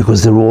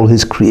because they're all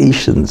his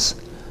creations.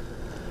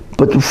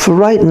 But for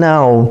right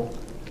now,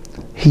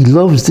 he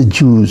loves the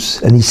Jews,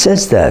 and he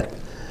says that,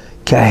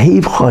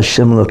 because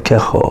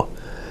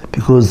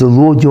the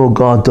Lord your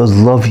God does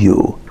love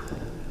you.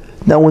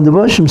 Now, when the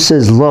Rasham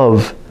says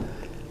love,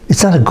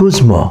 it's not a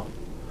guzma.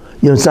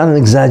 It's not an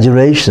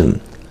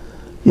exaggeration.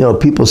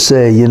 People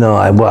say,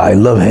 I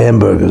love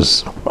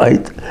hamburgers,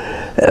 right?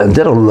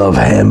 They don't love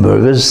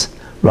hamburgers,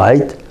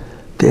 right?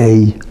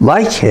 They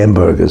like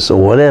hamburgers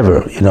or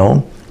whatever,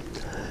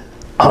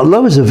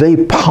 Love is a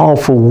very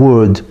powerful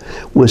word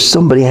where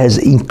somebody has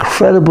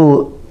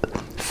incredible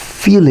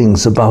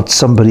feelings about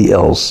somebody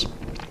else,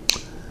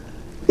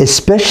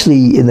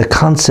 especially in the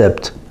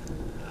concept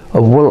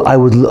of, well, I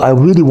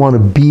really want to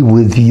be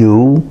with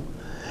you,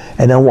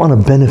 and I want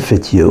to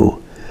benefit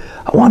you.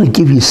 I want to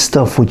give you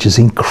stuff which is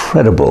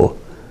incredible,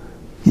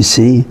 you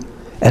see,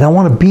 and I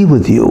want to be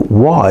with you.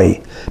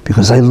 Why?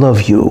 Because I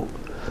love you.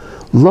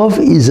 Love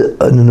is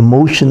an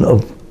emotion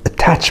of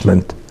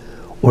attachment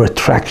or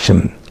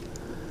attraction.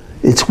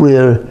 It's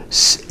where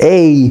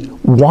A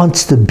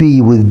wants to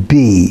be with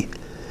B,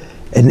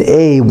 and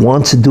A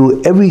wants to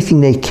do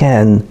everything they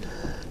can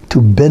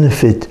to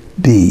benefit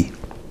B.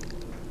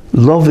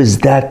 Love is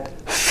that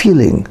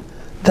feeling,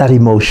 that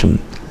emotion.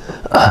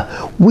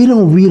 We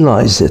don't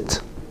realize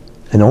it,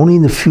 and only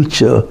in the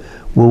future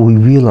will we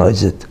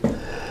realize it,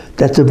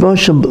 that the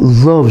Hashem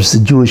loves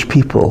the Jewish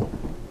people.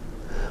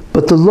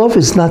 But the love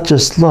is not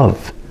just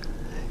love.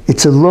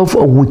 It's a love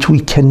of which we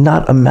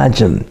cannot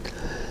imagine.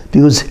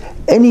 Because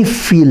any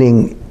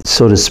feeling,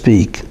 so to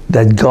speak,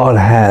 that God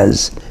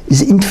has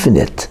is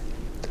infinite.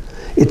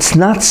 It's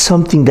not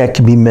something that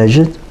can be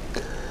measured,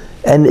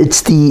 and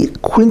it's the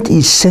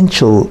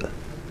quintessential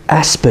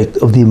aspect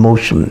of the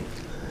emotion.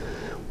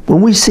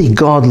 When we say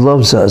God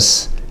loves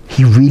us,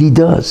 he really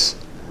does.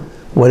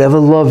 Whatever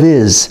love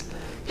is,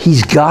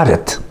 he's got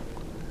it.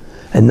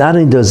 And not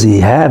only does he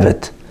have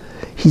it,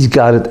 he's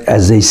got it,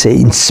 as they say,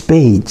 in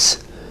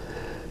spades.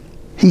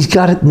 He's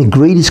got it in the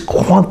greatest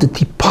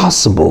quantity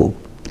possible.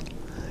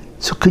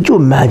 So could you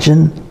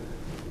imagine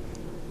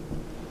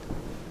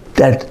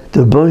that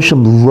the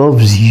Bershom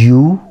loves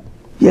you?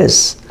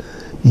 Yes,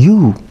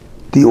 you,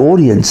 the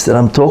audience that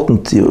I'm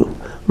talking to,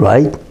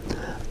 right?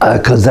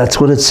 Because that's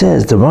what it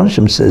says. The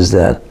Bershom says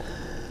that.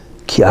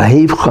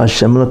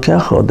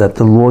 That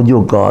the Lord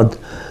your God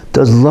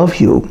does love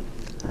you.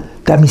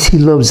 That means he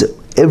loves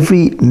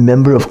every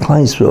member of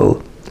Klal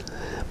Yisrael.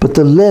 But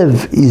the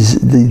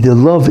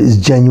love is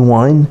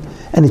genuine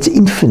and it's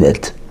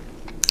infinite.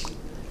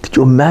 Could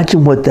you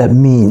imagine what that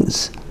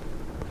means?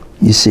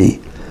 You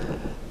see,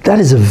 that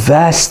is a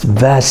vast,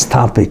 vast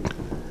topic.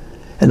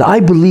 And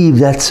I believe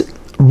that's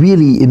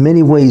really, in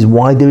many ways,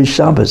 why there is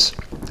Shabbos.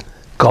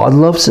 God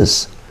loves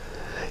us.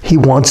 He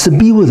wants to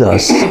be with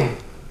us.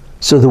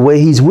 So the way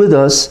he's with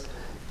us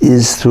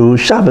is through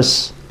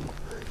Shabbos.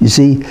 You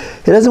see,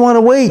 he doesn't want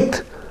to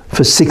wait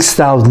for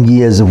 6,000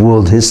 years of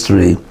world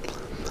history,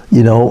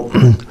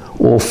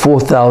 or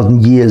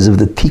 4,000 years of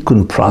the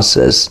tikkun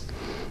process,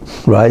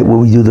 right, where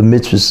we do the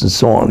mitzvahs and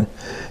so on.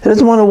 He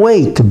doesn't want to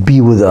wait to be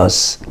with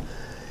us.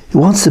 He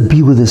wants to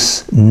be with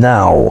us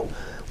now,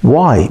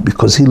 Why?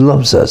 Because he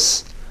loves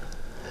us.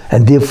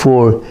 And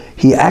therefore,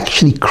 he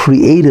actually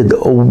created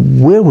a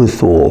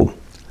wherewithal,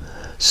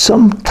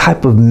 some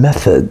type of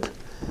method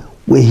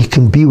where he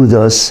can be with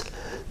us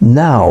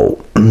now,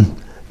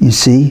 you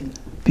see,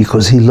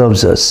 because he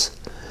loves us.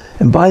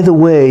 And by the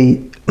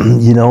way,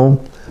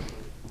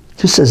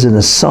 just as an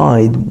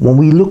aside, when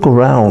we look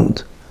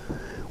around,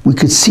 we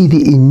could see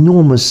the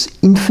enormous,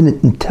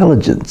 infinite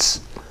intelligence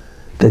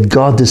that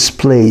God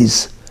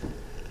displays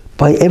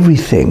by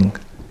everything.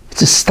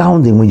 It's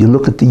astounding when you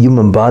look at the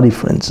human body,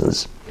 for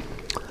instance.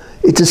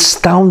 It's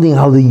astounding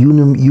how the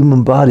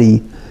human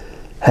body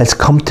has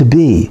come to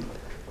be.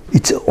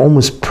 It's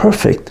almost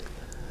perfect.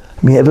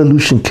 I mean,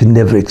 evolution can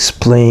never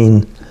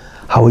explain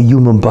how a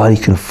human body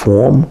can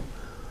form,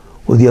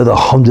 or the other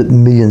 100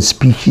 million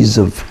species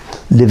of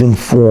living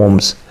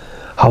forms,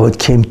 how it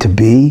came to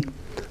be.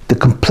 The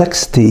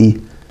complexity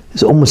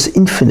is almost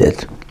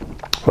infinite,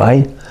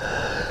 right?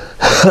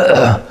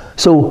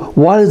 So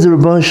why does the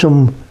Rebbeinu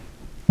Shalom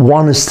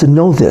want us to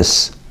know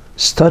this,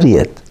 study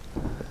it?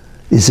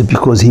 Is it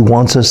because he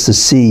wants us to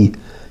see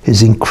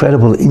his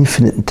incredible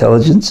infinite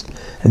intelligence?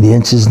 And the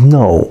answer is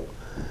no.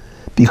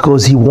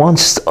 Because he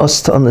wants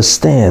us to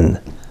understand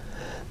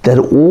that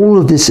all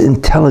of this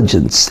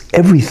intelligence,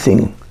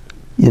 everything,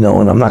 and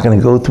I'm not going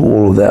to go through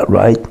all of that,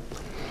 right,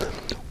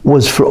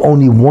 was for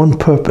only one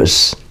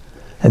purpose,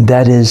 and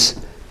that is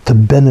to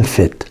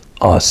benefit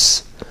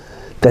us.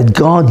 That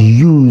God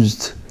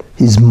used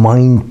his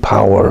mind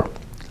power,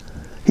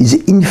 his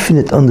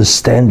infinite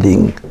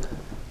understanding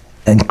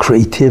and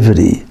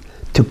creativity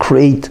to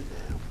create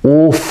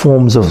all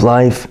forms of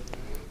life,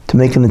 to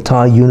make an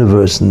entire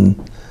universe,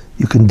 and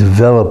you can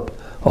develop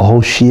a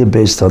whole shiur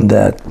based on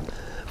that.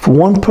 For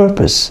one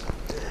purpose,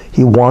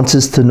 he wants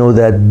us to know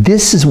that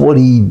this is what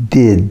he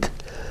did,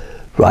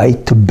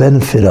 right, to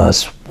benefit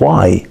us.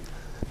 Why?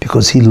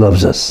 Because he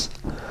loves us.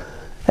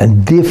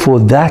 And therefore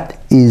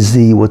that is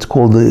what's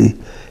called the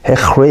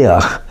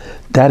hechreach.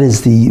 That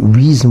is the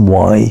reason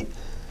why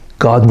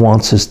God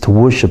wants us to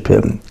worship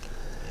him.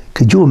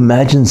 Could you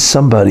imagine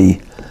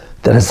somebody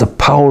that has the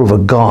power of a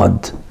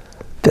God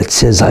that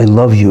says, I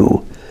love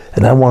you,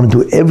 and I want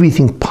to do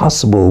everything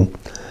possible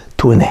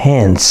to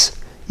enhance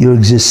your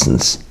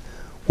existence?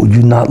 Would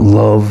you not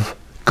love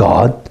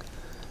God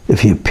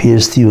if he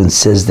appears to you and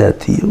says that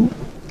to you?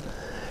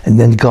 And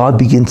then God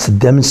begins to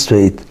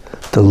demonstrate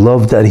the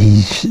love that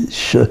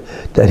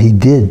he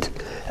did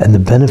and the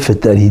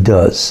benefit that he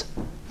does.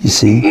 You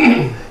see,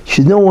 you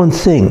should know one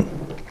thing.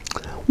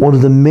 One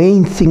of the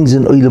main things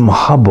in Olam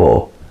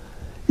Haba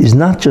is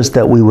not just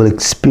that we will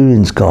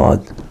experience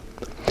God,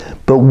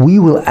 but we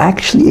will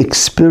actually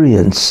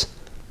experience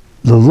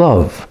the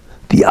love,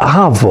 the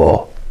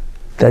ahava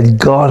that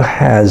God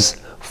has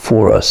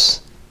for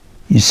us,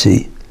 you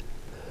see.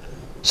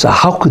 So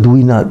how could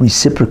we not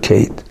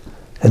reciprocate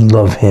and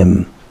love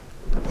him,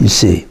 you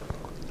see?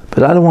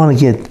 But I don't want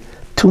to get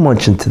too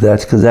much into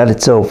that, because that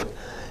itself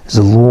is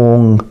a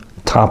long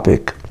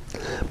topic.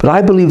 But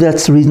I believe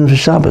that's the reason for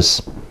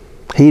Shabbos.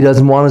 He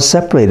doesn't want to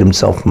separate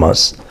himself from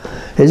us.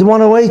 He doesn't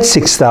want to wait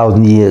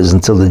 6,000 years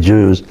until the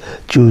Jews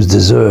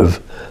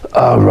deserve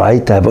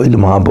right to have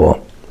Olam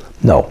Haba.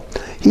 No.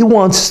 He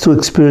wants us to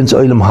experience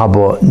Olam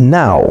Haba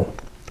now,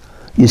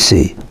 you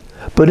see.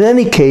 But in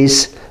any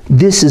case,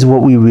 this is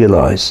what we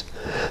realize.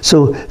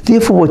 So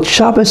therefore what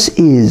Shabbos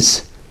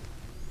is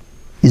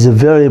a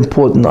very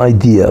important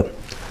idea.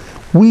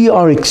 We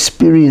are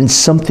experiencing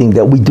something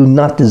that we do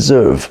not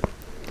deserve.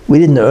 We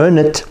didn't earn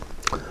it,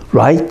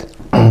 right?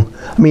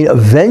 I mean,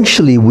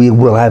 eventually we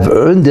will have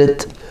earned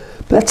it.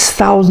 But that's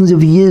thousands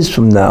of years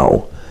from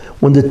now,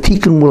 when the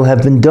tikkun will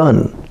have been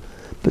done.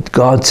 But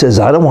God says,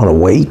 I don't want to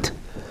wait.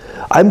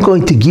 I'm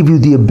going to give you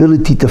the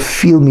ability to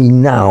feel me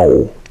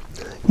now,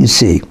 you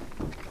see.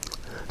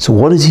 So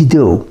what does he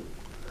do?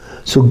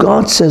 So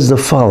God says the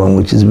following,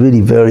 which is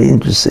really very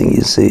interesting,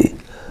 you see.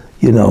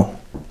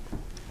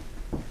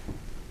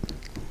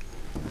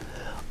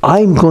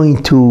 I'm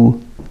going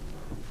to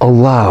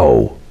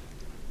allow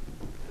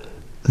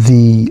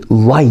the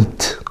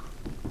light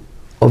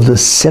of the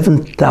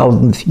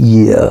 7,000th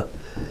year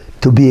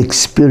to be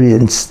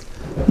experienced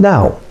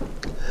now.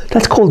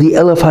 That's called the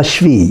Elef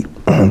Hashvi.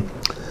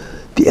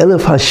 The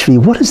Elef Hashvi,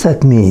 what does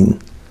that mean?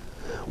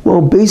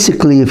 Well,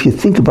 basically, if you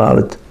think about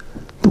it,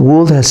 the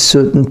world has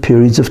certain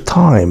periods of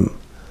time,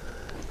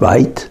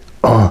 right?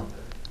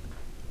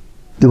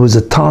 There was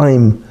a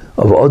time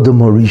of Adam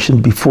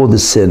Rishon before the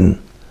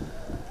sin.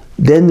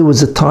 Then there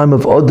was a time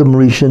of Adam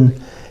Rishon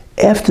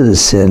after the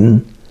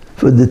sin,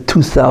 for the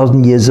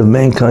 2,000 years of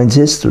mankind's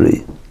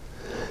history.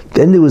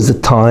 Then there was the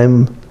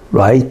time,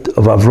 right,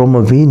 of Avram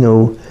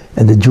Avinu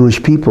and the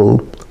Jewish people,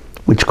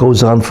 which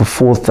goes on for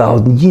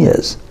 4,000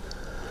 years.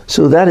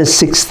 So that is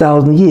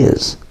 6,000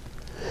 years.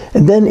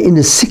 And then in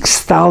the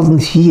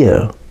 6,000th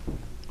year,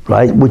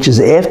 right, which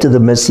is after the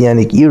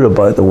Messianic era,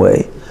 by the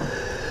way,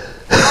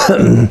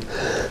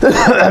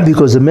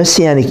 because the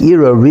Messianic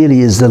era really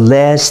is the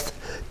last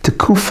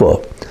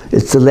Tekufa.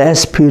 It's the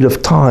last period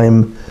of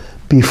time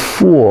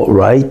before,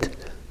 right,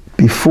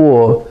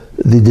 before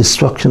the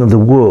destruction of the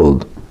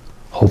world,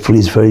 Hopefully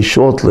it's very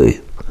shortly,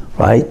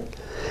 right?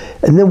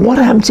 And then what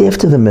happens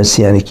after the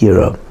Messianic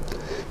era?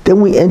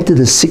 Then we enter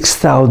the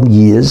 6,000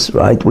 years,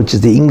 right, which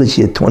is the English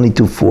year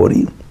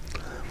 2240,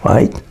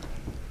 right,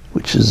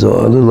 which is a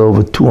little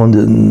over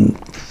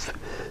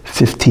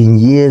 215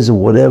 years or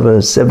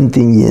whatever,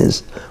 17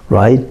 years,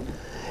 right?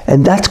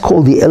 And that's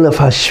called the Elef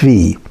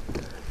HaShvi.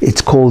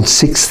 It's called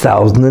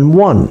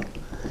 6001.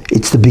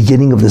 It's the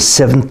beginning of the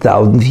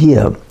 7,000th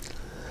year.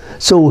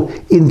 So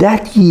in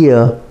that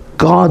year,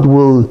 God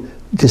will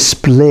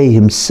display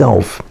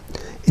himself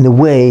in a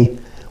way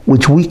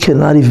which we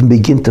cannot even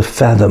begin to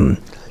fathom,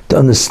 to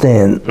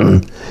understand.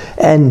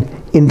 And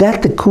in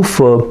that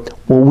Tekufa,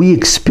 what we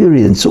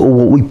experience or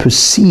what we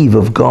perceive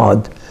of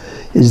God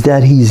is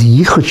that he's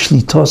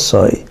Yichud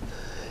Shlitosai,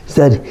 is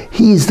that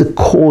he is the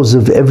cause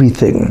of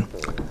everything.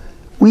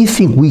 We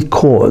think we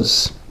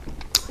cause.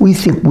 We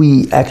think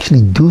we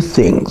actually do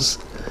things.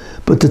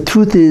 But the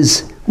truth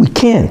is, we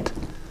can't.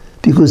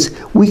 Because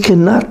we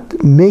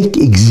cannot make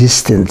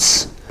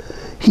existence.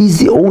 He's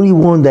the only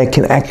one that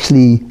can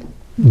actually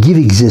give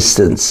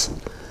existence.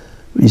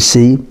 You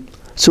see?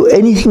 So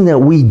anything that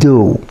we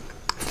do,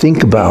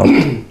 think about,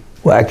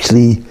 or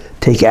actually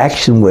take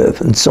action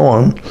with, and so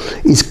on,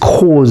 is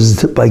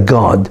caused by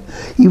God,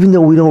 even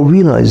though we don't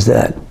realize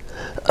that.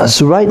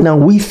 So right now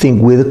we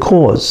think we're the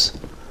cause.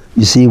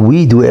 You see,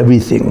 we do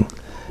everything.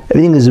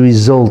 Everything is a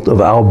result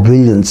of our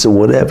brilliance or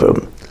whatever.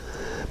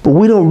 But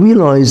we don't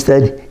realize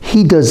that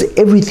he does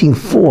everything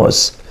for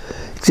us,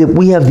 except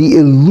we have the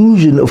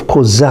illusion of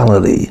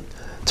causality.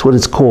 That's what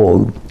it's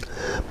called.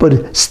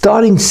 But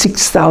starting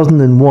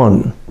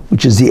 6001,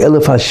 which is the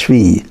Elef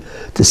HaShvi,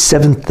 the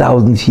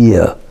 7,000th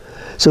year.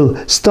 So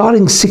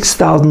starting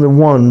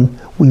 6001,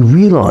 we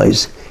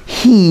realize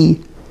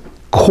he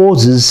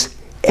causes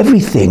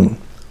everything.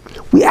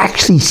 We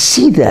actually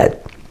see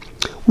that.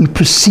 We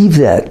perceive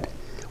that.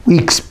 We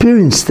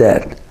experience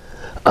that.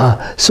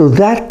 So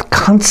that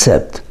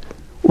concept,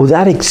 or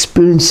that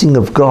experiencing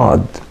of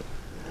God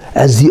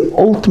as the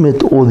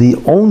ultimate or the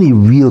only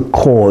real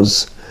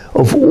cause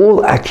of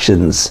all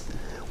actions,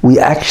 we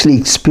actually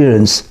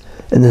experience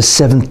in the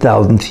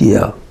 7,000th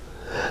year.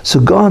 So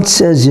God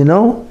says,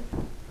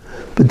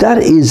 but that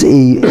is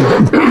an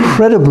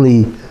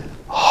incredibly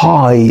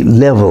high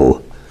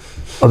level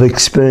of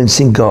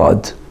experiencing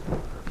God,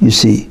 you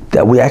see,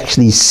 that we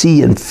actually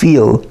see and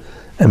feel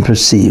and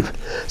perceive.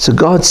 So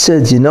God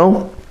says, in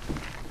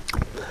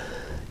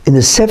the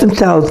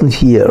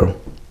 7,000th year,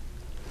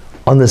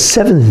 on the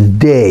 7th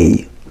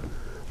day,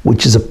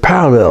 which is a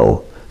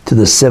parallel to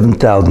the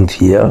 7,000th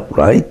year,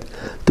 right?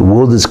 The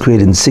world is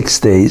created in 6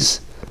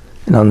 days,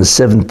 and on the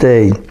 7th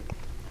day,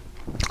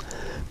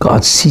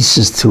 God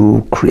ceases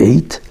to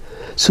create.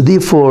 So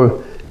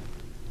therefore,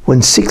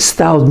 when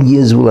 6,000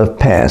 years will have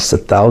passed,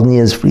 1,000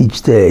 years for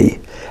each day,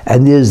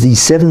 and there's the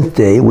 7th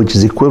day, which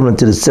is equivalent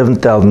to the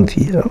 7,000th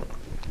year,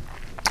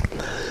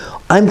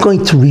 I'm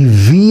going to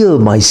reveal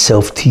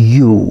myself to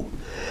you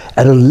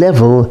at a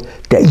level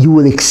that you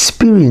will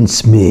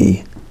experience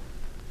me.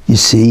 You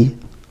see?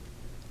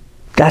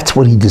 That's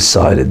what he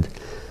decided.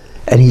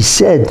 And he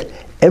said,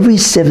 every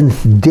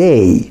 7th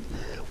day,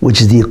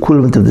 which is the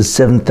equivalent of the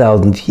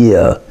 7,000th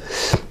year,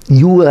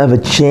 you will have a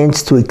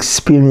chance to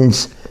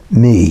experience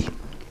me.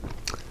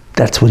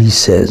 That's what he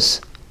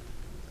says.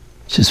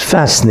 It's just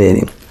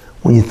fascinating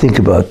when you think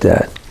about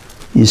that.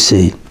 You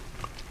see?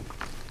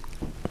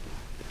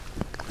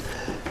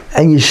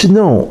 And you should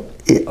know,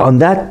 on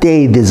that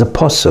day there's a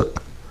pasuk,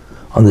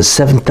 on the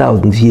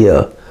 7,000th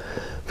year,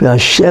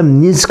 V'Hashem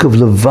nizkav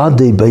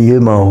levadei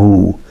b'yom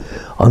hahu.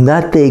 On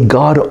that day,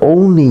 God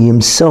only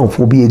himself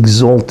will be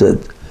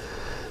exalted.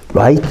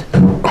 Right?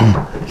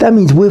 That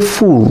means we're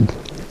fooled.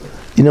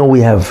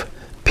 We have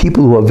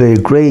people who are very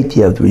great.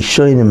 You have the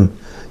Rishonim,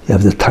 you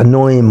have the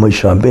Tanoim,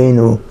 Moshe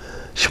Rabbeinu,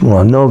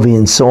 Shmuel Hanavi,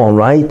 and so on,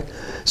 right?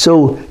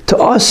 So to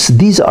us,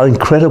 these are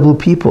incredible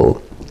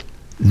people.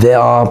 They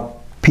are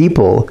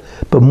people,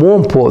 but more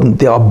important,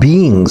 they are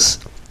beings.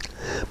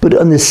 But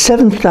on the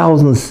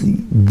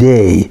 7,000th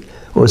day,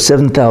 or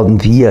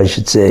 7,000th year, I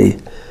should say,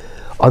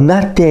 on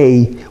that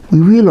day, we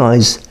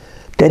realize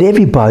that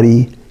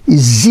everybody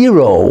is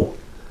zero,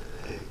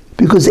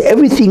 because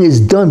everything is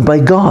done by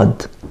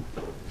God,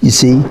 you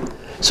see?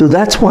 So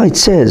that's why it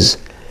says,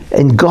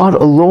 and God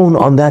alone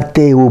on that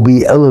day will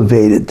be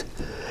elevated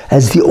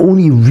as the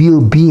only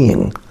real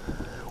being.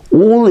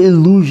 All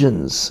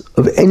illusions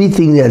of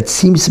anything that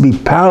seems to be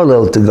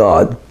parallel to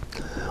God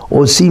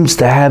or seems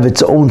to have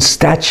its own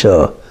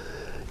stature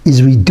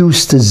is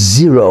reduced to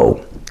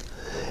zero.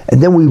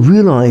 And then we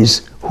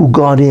realize who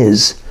God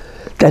is,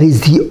 that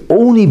He's the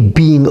only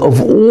being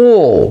of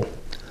all.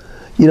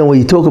 When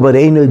you talk about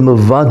Einod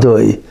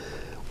Milvadoi,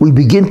 we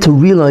begin to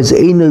realize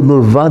Einod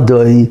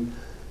Milvadoi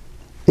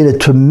in a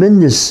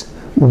tremendous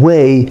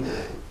way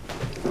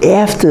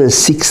after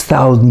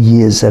 6,000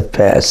 years have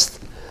passed.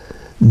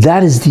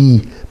 That is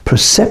the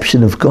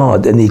perception of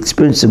God and the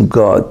experience of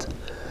God,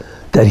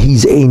 that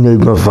He's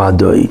Einod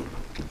Milvadoi.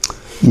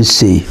 You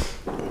see,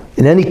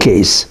 in any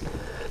case,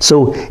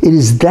 so it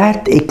is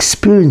that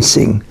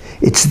experiencing,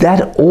 it's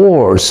that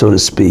awe, so to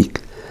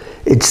speak,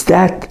 It's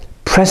that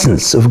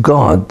presence of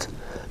God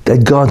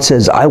that God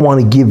says, I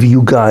want to give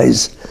you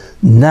guys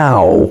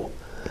now,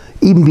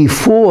 even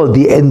before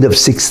the end of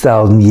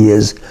 6,000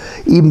 years,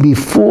 even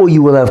before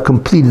you will have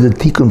completed the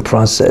tikkun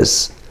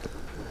process.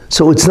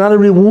 So it's not a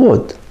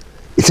reward,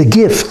 it's a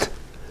gift.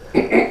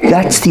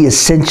 That's the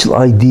essential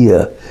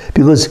idea,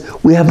 because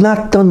we have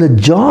not done the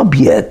job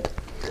yet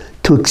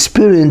to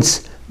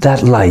experience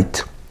that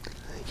light.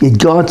 Yet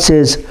God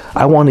says,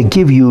 I want to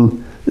give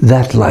you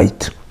that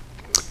light.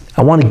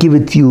 I want to give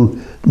it to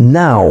you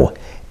now,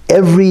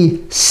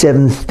 every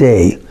seventh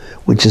day,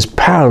 which is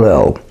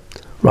parallel,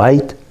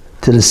 right,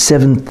 to the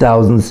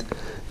 7,000th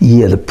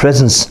year, the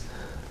presence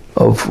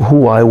of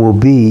who I will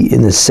be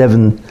in the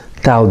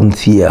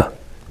 7,000th year.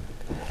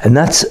 And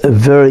that's a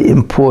very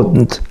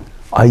important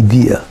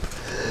idea.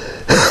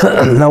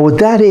 Now what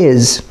that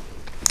is,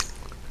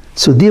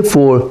 so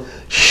therefore,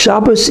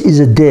 Shabbos is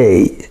a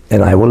day,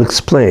 and I will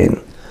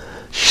explain,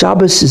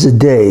 Shabbos is a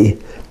day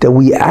that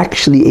we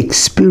actually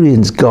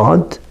experience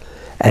God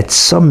at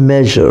some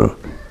measure,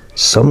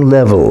 some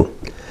level,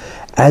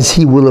 as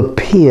He will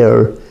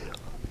appear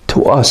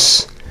to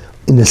us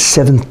in the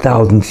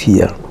 7,000th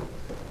year.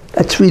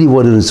 That's really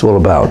what it is all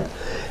about.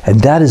 And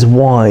that is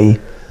why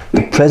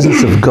the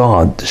presence of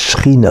God, the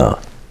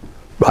Shekhinah,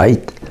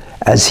 right,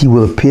 as He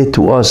will appear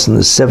to us in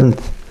the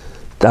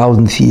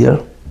 7,000th year,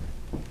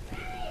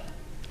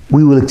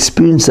 we will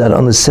experience that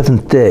on the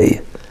seventh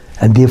day.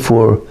 And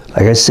therefore,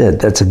 like I said,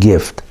 that's a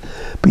gift.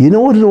 But you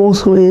know what it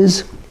also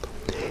is?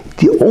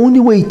 The only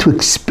way to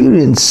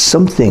experience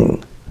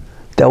something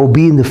that will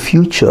be in the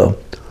future,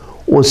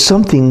 or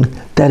something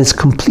that is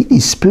completely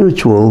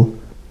spiritual,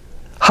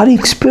 how do you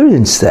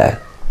experience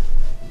that?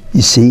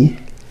 You see?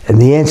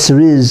 And the answer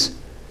is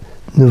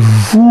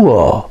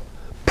Nevuah,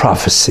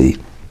 prophecy.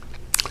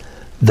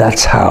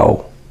 That's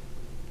how.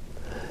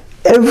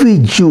 Every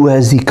Jew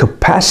has the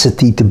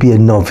capacity to be a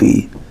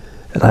Navi.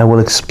 And I will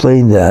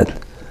explain that,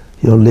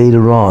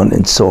 later on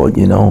and so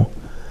on,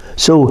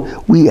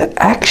 So we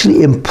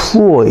actually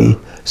employ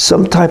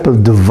some type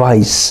of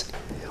device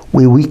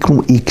where we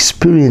can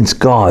experience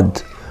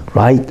God,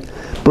 right?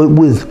 But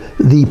with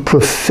the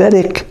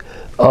prophetic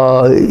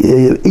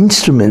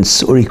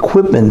instruments or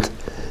equipment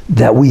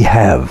that we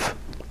have.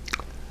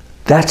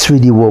 That's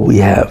really what we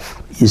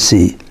have, you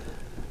see.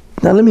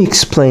 Now let me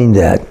explain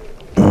that,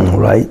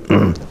 right?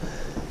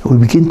 We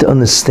begin to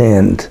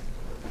understand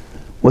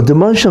what the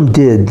Marsham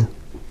did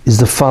is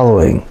the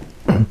following.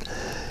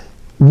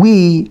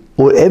 We,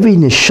 or every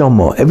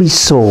neshama, every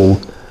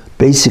soul,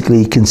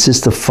 basically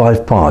consists of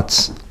 5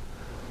 parts.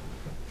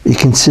 It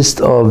consists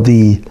of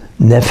the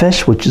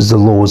nefesh, which is the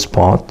lowest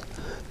part,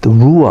 the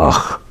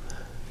ruach,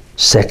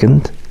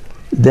 second,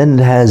 then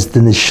it has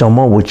the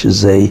neshama, which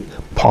is a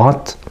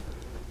part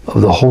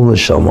of the whole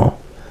neshama,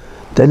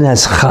 then it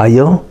has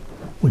chaya,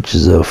 which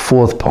is a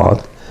 4th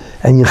part,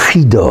 and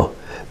yechida.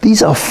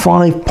 These are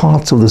 5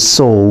 parts of the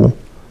soul.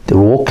 They're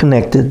all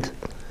connected,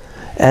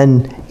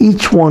 and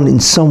each one in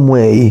some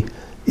way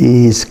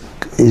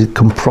it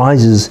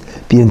comprises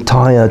the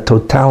entire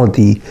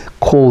totality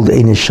called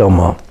a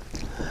neshama.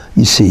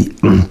 You see,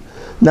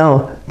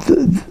 now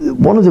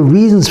one of the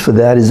reasons for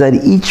that is that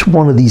each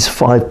one of these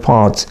 5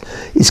 parts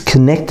is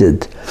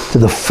connected to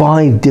the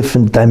 5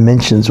 different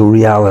dimensions or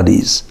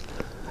realities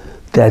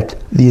that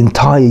the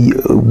entire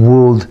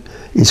world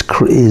is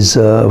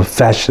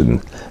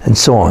fashioned, and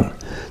so on.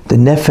 The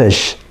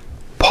nefesh,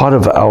 part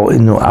of our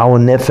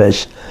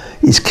nefesh,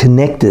 is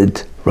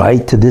connected,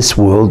 right, to this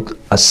world,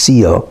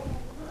 Asiya.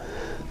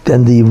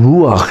 Then the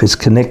ruach is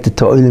connected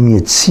to Olam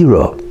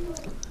Yetzirah.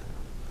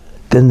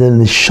 Then the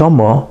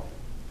neshama,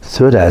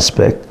 3rd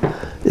aspect,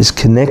 is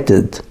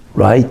connected,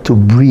 right, to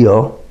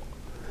Bria.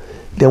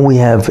 Then we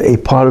have a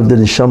part of the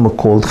neshama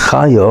called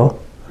Chaya,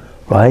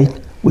 right,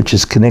 which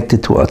is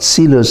connected to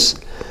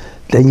Atzilus.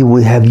 Then you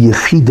will have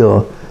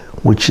Yechida,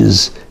 which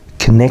is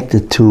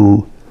connected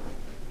to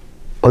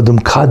Adam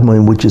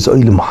Kadmon, which is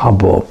Olam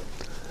Haba.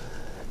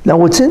 Now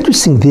what's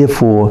interesting,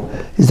 therefore,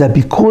 is that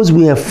because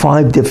we have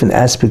 5 different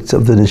aspects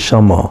of the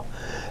neshama,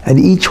 and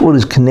each one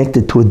is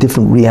connected to a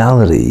different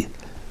reality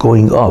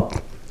going up,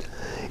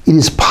 it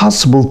is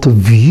possible to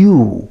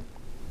view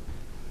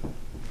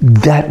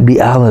that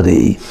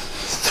reality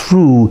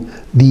through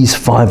these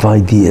 5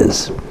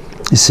 ideas.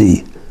 You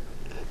see,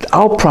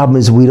 our problem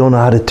is we don't know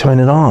how to turn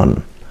it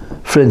on.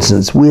 For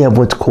instance, we have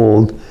what's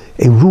called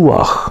a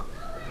ruach.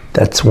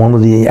 That's one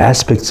of the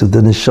aspects of the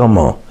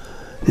neshama.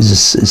 There's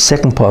a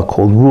second part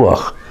called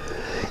ruach.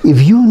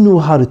 If you knew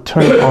how to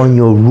turn on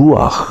your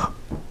ruach,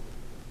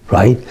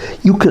 right,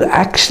 you could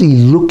actually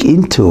look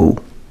into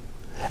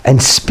and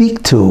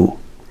speak to,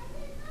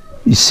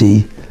 you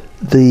see,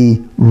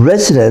 the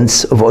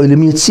residents of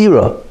Olam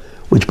Yetzirah,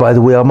 which by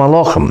the way are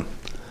Malachim.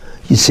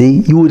 You see,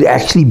 you would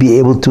actually be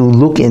able to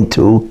look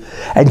into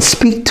and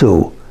speak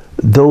to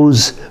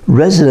those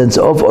residents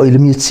of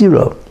Olam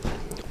Yetzirah.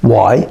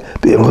 Why?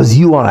 Because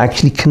you are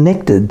actually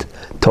connected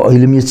to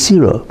Olam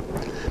Yetzirah.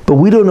 But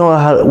we don't know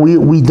how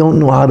we don't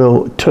know how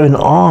to turn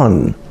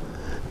on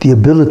the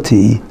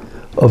ability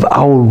of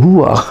our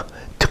ruach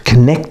to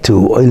connect to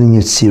Olam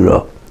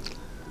Yetzirah.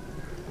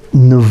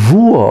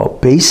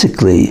 Nevuah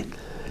basically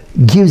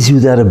gives you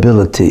that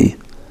ability.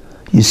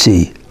 You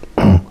see,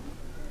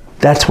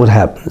 that's what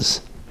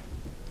happens.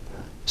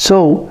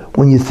 So,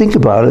 when you think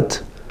about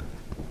it,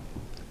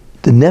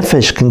 the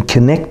Nefesh can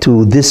connect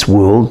to this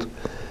world,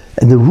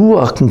 and the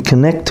Ruach can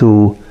connect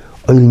to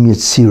Olam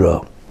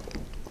Yetzirah.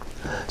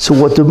 So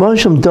what the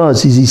Rambam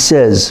does is he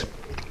says,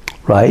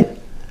 right,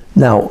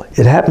 now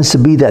it happens to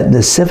be that in the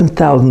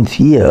 7,000th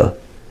year,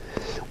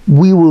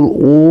 we will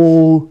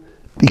all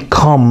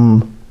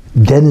become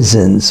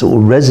denizens or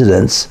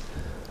residents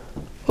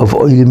of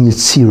Olam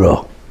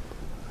Yetzirah,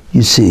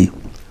 you see,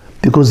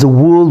 because the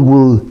world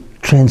will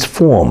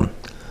transform.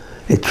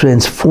 It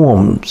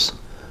transforms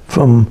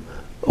from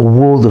a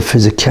world of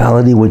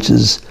physicality, which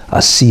is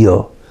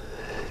Asiyah.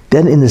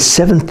 Then in the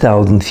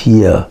 7,000th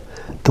year,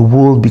 the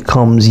world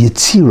becomes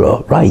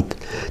Yetzirah, right?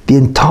 The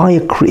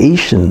entire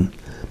creation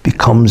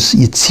becomes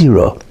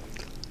Yetzirah.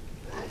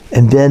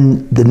 And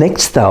then the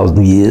next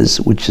 1,000 years,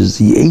 which is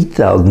the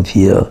 8,000th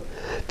year,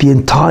 the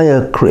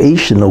entire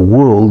creation or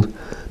world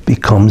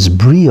becomes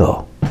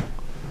Bria.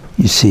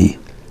 You see,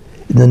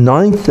 in the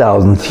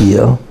 9,000th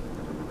year,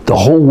 the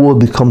whole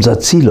world becomes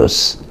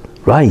Atzilus,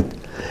 right?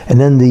 And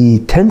then the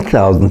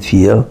 10,000th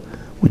year,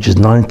 which is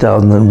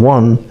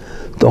 9,001,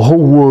 the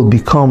whole world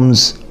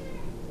becomes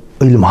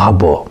Olam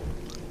Haba.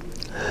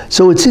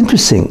 So it's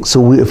interesting.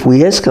 So if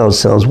we ask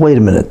ourselves, wait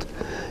a minute,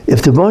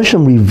 if the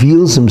Rambam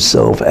reveals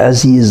himself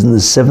as he is in the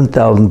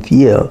 7,000th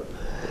year,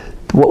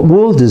 what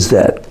world is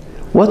that?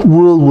 What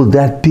world will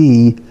that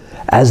be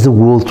as the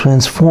world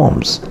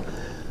transforms?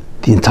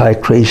 The entire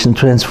creation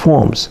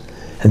transforms.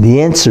 And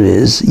the answer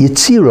is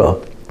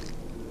Yetzirah.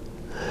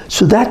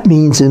 So that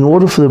means in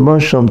order for the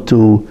Rambam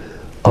to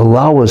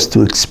allow us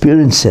to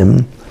experience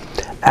him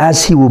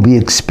as he will be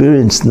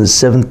experienced in the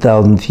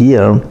 7,000th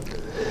year,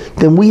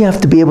 then we have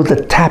to be able to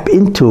tap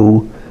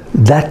into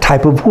that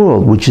type of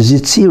world, which is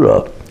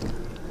Yetzirah.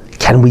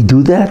 Can we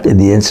do that? And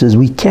the answer is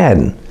we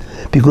can.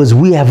 Because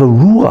we have a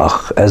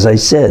Ruach, as I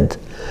said,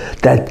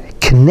 that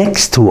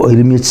connects to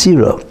Olam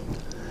Yetzirah.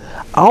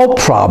 Our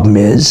problem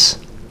is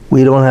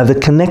we don't have the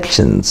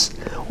connections,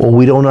 or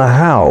we don't know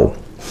how.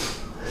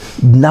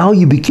 Now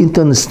you begin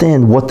to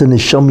understand what the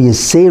Neshama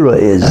Yisera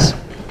is.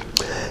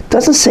 It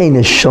doesn't say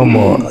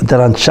Neshama that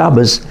on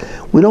Shabbos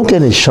we don't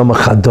get Neshama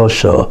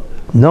Chadosha.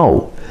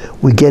 No,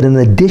 we get an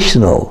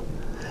additional.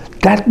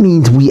 That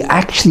means we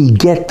actually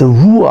get the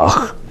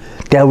Ruach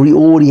that we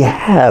already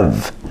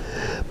have.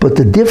 But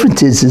the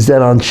difference is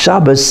that on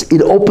Shabbos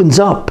it opens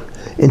up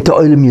into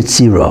Olam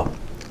Yetzirah.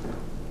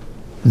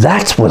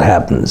 That's what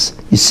happens,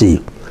 you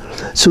see.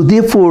 So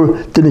therefore,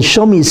 the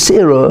Neshama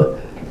Yisera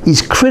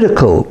is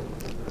critical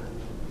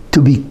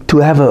to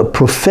have a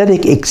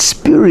prophetic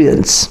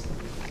experience,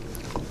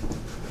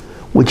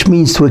 which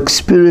means to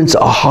experience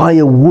a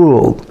higher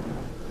world.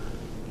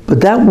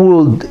 But that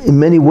world, in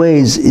many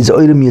ways, is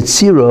Olam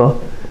Yetzirah,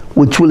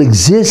 which will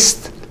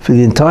exist for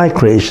the entire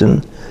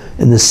creation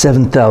in the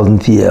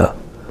 7,000th year.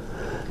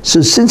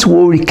 So since we're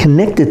already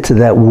connected to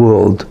that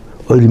world,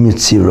 Olam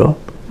Yetzirah,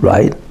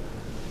 right,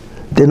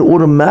 then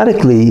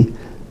automatically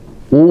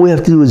all we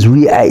have to do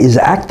is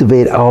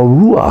activate our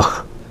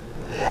Ruach.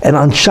 And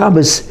on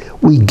Shabbos,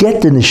 we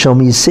get the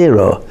Neshama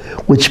Yisera,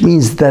 which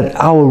means that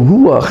our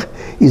Ruach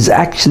is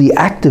actually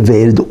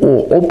activated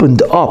or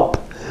opened up,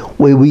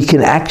 where we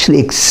can actually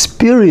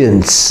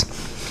experience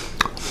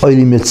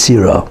Olam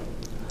Yetzirah.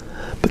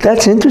 But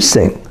that's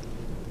interesting.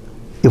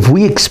 If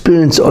we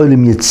experience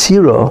Olam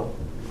Yetzirah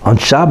on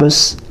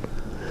Shabbos,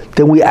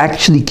 then we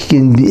actually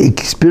can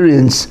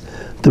experience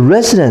the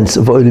residents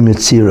of Olam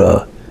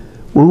Yetzirah.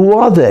 Well, who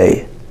are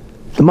they?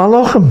 The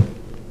Malachim.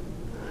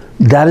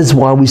 That is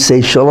why we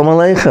say Shalom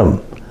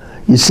Aleichem.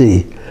 You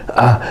see,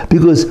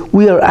 because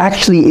we are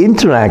actually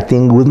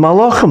interacting with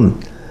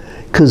Malachim,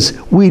 because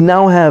we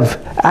now have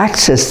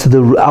access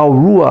to our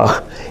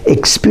Ruach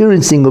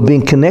experiencing or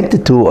being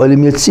connected to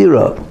Olam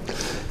Yetzirah.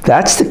 If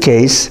that's the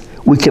case,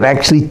 we can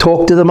actually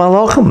talk to the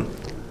Malachim.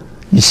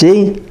 You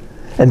see?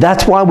 And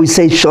that's why we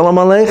say Shalom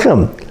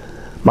Aleichem,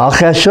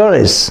 Malchei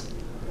Hasharis.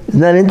 Isn't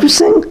that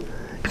interesting?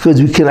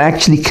 Because we can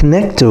actually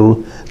connect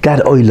to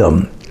that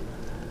Olam.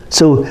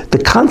 So the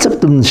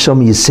concept of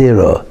Neshama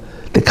Yisera,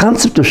 the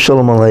concept of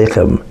Shalom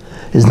Aleichem,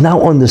 is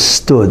now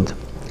understood.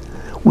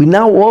 We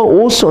now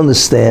also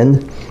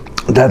understand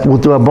that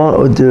what the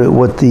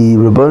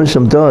Rebbeinu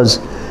Shem does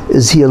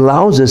is he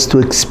allows us to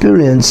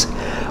experience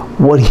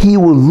what he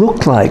will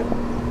look like,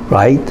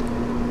 right,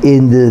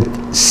 in the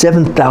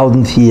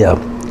 7,000th year.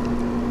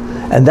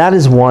 And that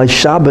is why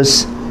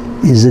Shabbos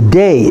is a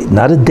day,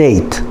 not a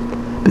date,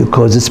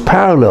 because it's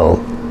parallel.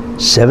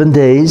 7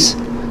 days,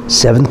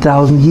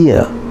 7,000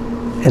 year.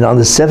 And on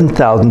the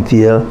 7,000th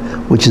year,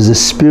 which is a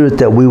spirit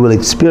that we will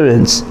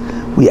experience,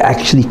 we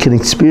actually can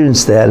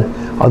experience that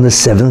on the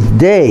 7th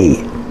day.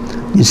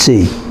 You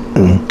see,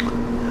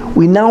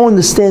 we now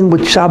understand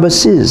what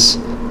Shabbos is.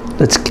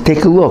 Let's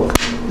take a look.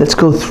 Let's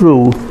go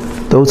through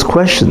those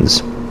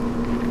questions.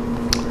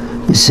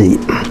 You see,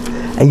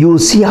 and you will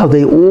see how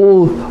they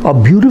all are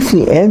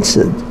beautifully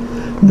answered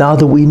now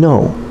that we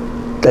know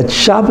that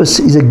Shabbos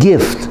is a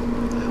gift,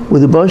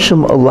 where the Baruch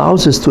Shem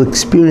allows us to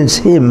experience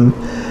Him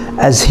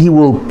as He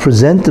will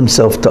present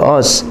Himself to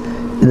us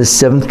in the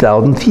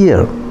 7,000th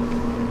year.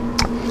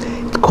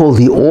 It's called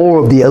the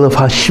Or of the Elef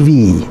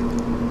Hashvi,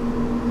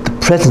 the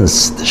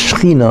presence, the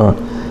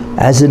Shekhinah,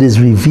 as it is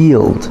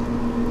revealed,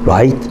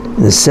 right,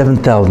 in the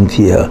 7,000th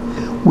year,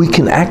 we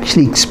can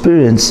actually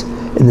experience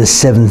in the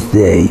 7th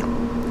day.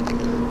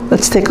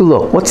 Let's take a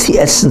look. What's the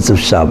essence of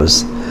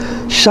Shabbos?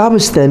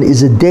 Shabbos then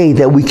is a day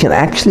that we can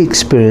actually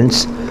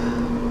experience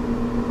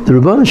the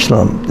Ribbon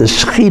Shalom, the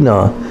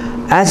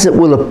Shekhinah, as it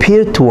will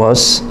appear to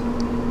us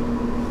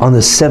on the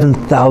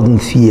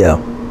 7,000th year,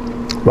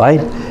 right?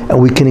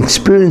 And we can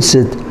experience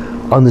it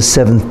on the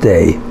 7th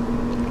day.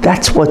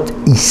 That's what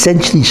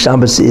essentially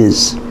Shabbos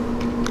is,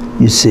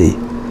 you see.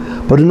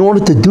 But in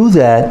order to do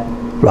that,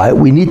 right,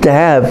 we need to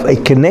have a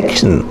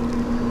connection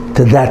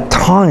to that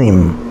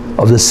time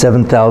of the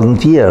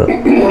 7,000th year,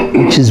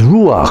 which is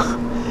Ruach,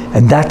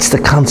 and that's the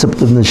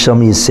concept of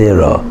Neshama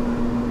Yisera.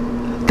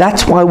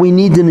 That's why we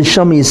need the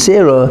Neshama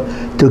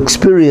Yisera to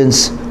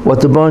experience what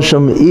the Baruch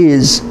Shem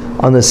is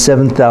on the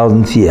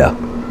 7,000th year.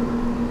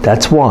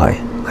 That's why,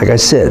 like I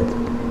said,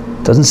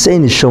 it doesn't say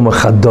Neshama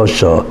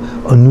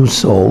Chadosha, a new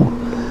soul.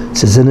 It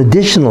says an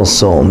additional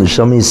soul,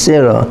 Neshama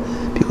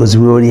Yisera, because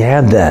we already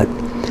have that.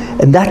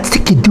 And that's the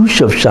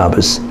Kedusha of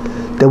Shabbos,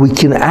 that we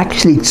can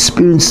actually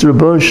experience the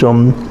Baruch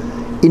Shem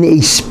in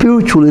a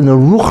spiritual, in a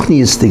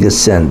ruchniistic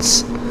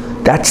sense.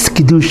 That's the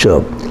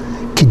Kedusha.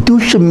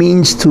 Kedusha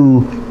means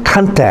to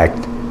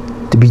contact,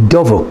 to be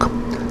dovok,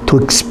 to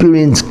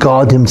experience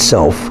God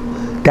Himself.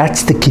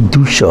 That's the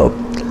Kedusha.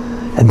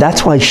 And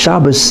that's why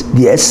Shabbos,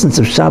 the essence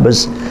of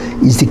Shabbos,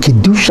 is the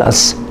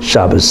Kedushas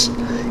Shabbos.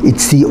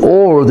 It's the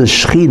Or, the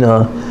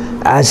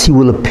Shekhinah, as He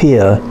will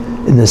appear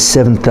in the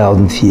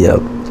 7,000th year.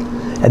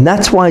 And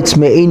that's why it's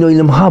Me'ein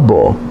Olam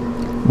Haba.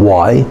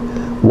 Why?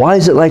 Why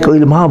is it like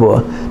Olam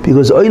Haba?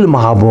 Because Olam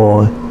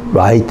Haba,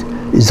 right,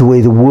 is the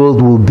way the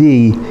world will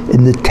be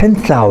in the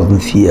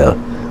 10,000th year,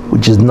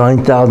 which is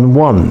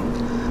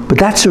 9,001. But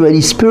that's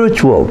already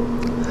spiritual.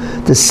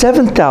 The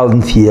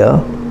 7,000th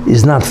year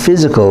is not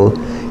physical,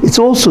 it's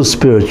also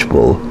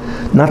spiritual.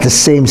 Not the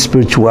same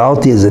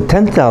spirituality as the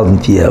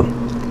 10,000th year,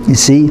 you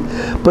see,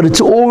 but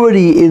it's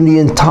already in the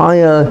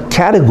entire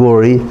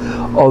category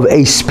of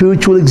a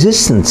spiritual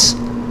existence.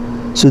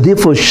 So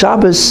therefore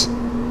Shabbos,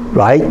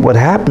 right, what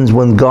happens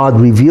when God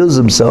reveals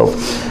Himself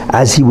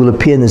as He will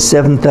appear in the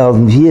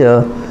 7,000th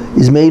year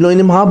is Me'ein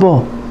Olam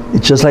Haba.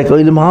 It's just like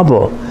Olam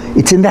Haba.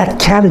 It's in that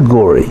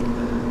category,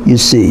 you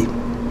see.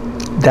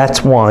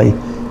 That's why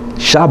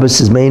Shabbos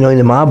is Me'ein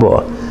Olam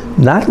Haba,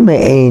 not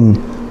Me'ein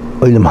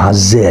Olam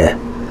Hazeh,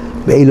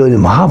 Me'ein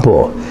Olam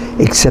Haba,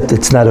 except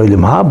it's not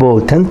Olam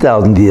Haba,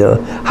 10,000th year,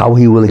 how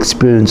He will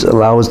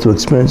allow us to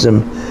experience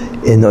Him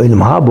in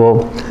Olam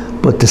Haba.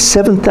 But the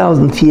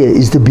 7,000th year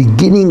is the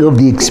beginning of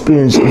the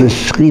experience of the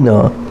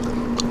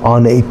Shekhinah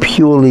on a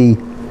purely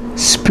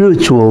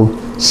spiritual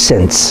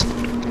sense,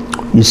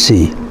 you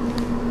see.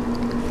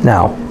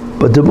 Now,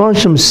 but the Baruch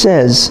Shem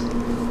says,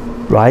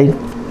 right,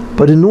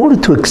 but in order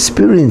to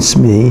experience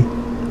me,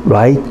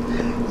 right,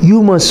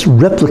 you must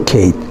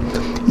replicate,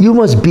 you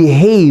must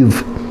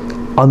behave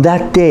on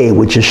that day,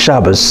 which is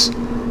Shabbos,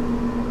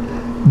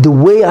 the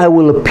way I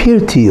will appear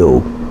to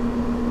you.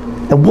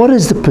 And what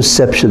is the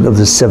perception of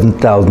the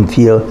 7,000th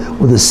year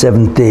or the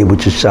 7th day,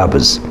 which is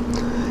Shabbos?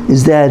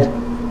 Is that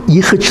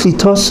Yichud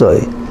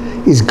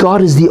Shlitosai, is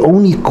God is the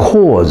only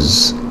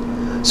cause.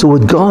 So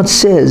what God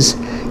says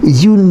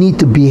is you need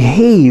to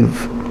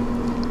behave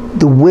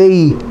the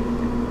way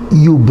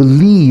you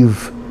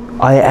believe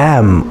I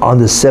am on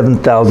the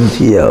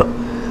 7,000th year,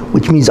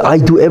 which means I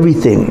do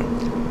everything.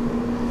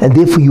 And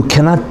therefore you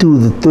cannot do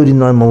the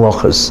 39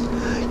 malachas.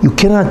 You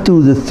cannot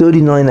do the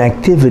 39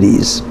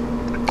 activities.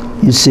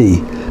 You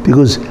see,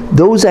 because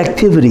those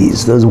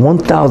activities, those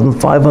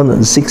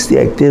 1,560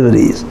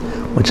 activities,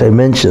 which I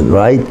mentioned,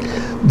 right?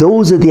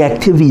 Those are the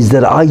activities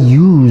that I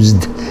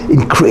used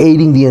in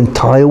creating the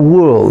entire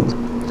world,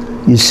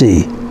 you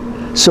see.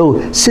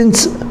 So,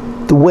 since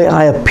the way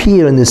I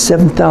appear in the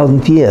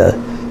 7,000th year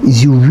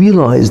is you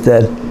realize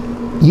that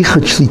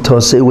Yichud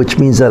Shlitoseh, which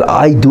means that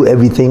I do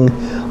everything,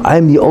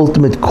 I'm the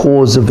ultimate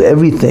cause of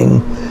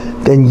everything,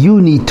 then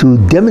you need to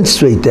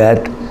demonstrate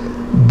that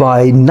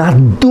by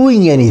not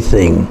doing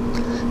anything,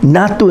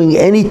 not doing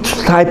any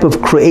type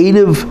of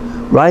creative,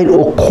 right,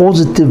 or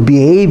causative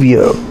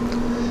behavior.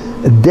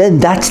 Then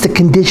that's the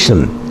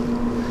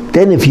condition.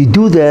 Then if you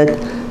do that,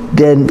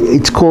 then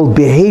it's called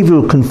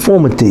behavioral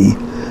conformity.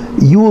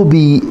 You will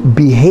be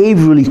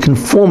behaviorally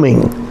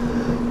conforming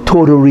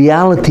toward a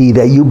reality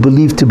that you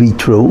believe to be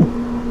true,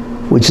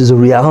 which is a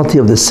reality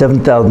of the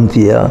 7,000th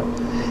year.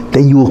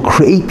 Then you will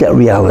create that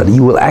reality.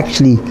 You will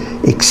actually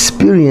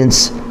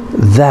experience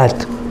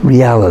that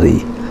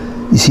reality.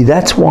 You see,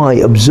 that's why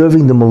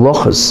observing the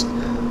malachas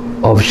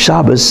of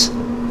Shabbos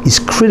is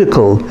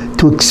critical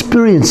to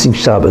experiencing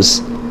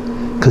Shabbos,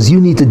 because you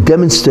need to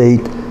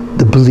demonstrate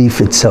the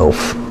belief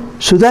itself.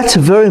 So that's a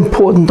very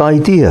important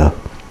idea.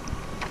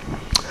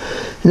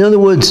 In other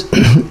words,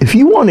 if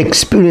you want to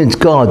experience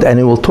God,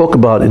 and we'll talk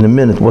about in a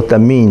minute what that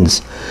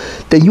means,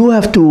 then you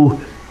have to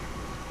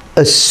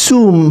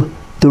assume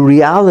the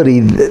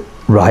reality,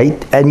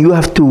 right? And you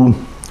have to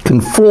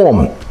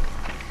conform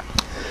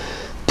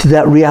to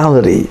that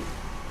reality.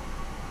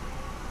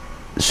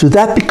 So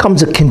that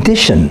becomes a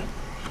condition,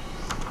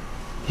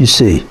 you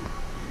see.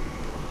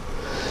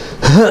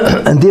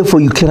 And therefore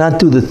you cannot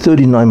do the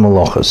 39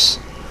 malachas.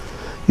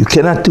 You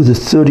cannot do the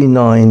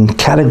 39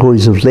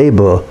 categories of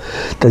labor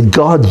that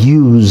God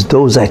used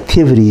those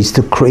activities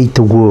to create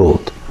the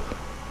world.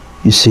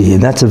 You see,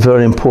 and that's a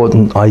very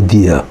important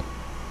idea.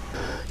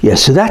 Yeah,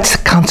 so that's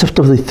the concept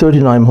of the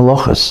 39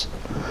 malachas.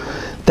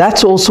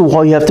 That's also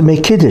why you have to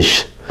make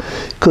Kiddush.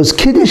 Because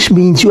Kiddush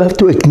means you have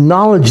to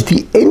acknowledge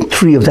the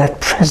entry of that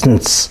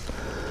presence.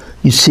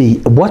 You see,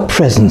 what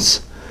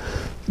presence?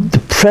 The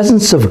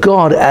presence of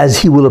God as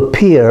He will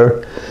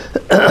appear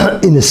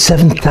in the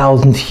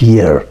 7,000th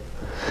year.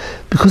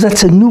 Because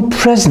that's a new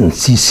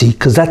presence, you see,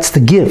 because that's the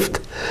gift.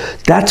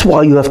 That's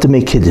why you have to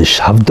make Kiddush.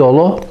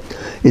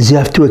 Havdalah is you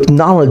have to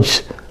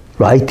acknowledge,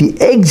 right, the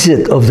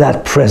exit of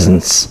that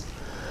presence.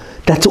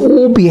 That's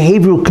all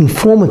behavioral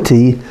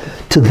conformity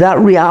to that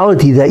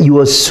reality that you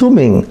are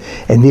assuming,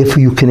 and therefore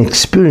you can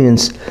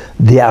experience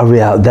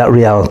that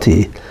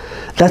reality.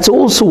 That's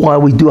also why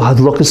we do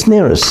Hadlokas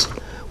Neros.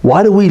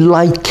 Why do we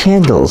light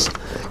candles?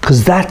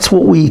 Because that's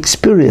what we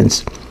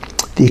experience.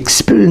 The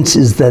experience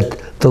is that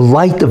the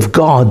light of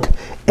God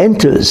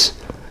enters.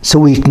 So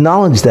we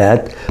acknowledge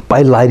that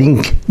by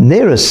lighting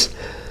Neros,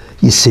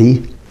 you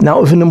see.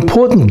 Now, if an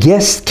important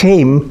guest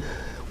came,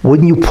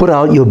 wouldn't you put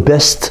out your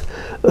best,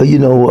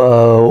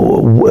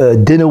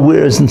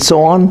 dinnerwares and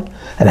so on,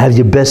 and have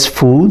your best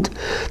food?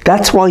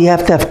 That's why you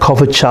have to have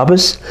Kavod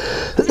Shabbos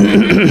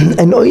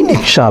and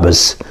Oinik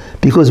Shabbos,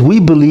 because we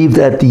believe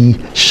that the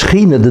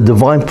Shekhinah, the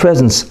divine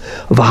presence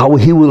of how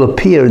He will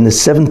appear in the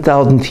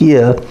 7,000th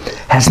year,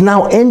 has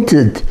now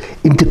entered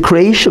into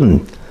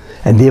creation,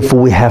 and therefore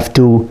we have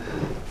to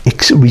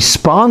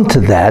respond to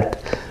that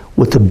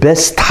with the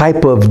best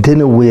type of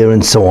dinnerware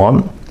and so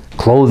on,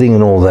 clothing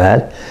and all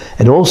that,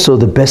 and also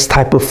the best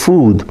type of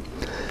food.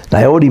 Now,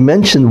 I already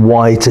mentioned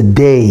why it's a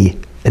day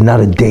and not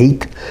a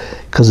date,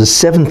 because the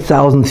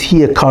 7,000th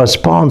year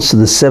corresponds to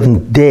the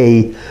 7th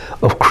day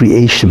of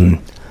creation,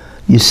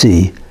 you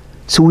see.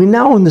 So we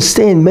now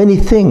understand many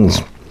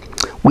things.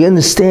 We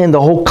understand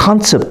the whole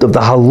concept of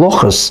the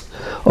halachas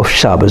of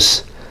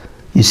Shabbos,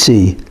 you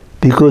see,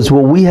 because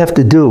what we have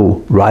to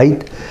do,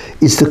 right,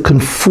 is to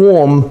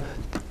conform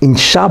in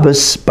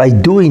Shabbos by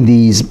doing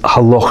these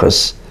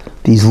halachas,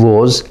 these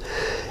laws,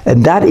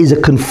 and that is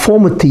a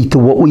conformity to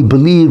what we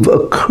believe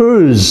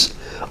occurs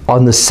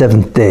on the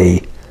 7th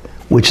day,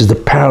 which is the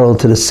parallel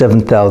to the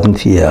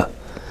 7,000th year.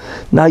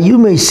 Now you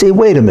may say,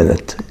 wait a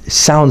minute, it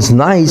sounds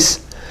nice,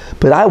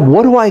 but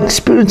what do I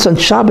experience on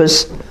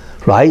Shabbos,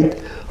 right,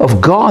 of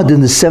God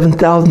in the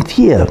 7,000th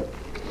year?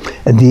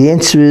 And the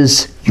answer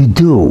is, you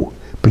do,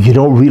 but you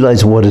don't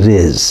realize what it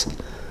is.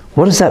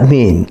 What does that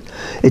mean?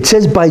 It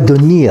says by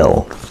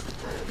Daniel,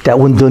 that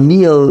when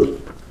Daniel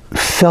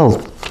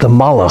felt the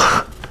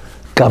Malach,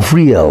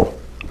 Gabriel,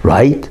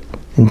 right,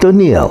 in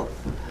Daniel,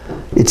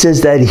 it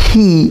says that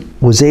he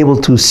was able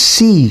to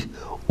see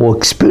or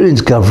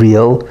experience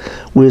Gabriel,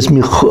 whereas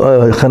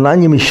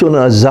Hananiah, Mishael,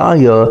 and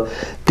Azariah,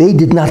 they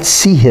did not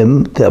see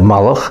him, the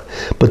Malach,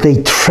 but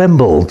they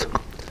trembled.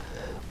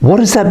 What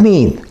does that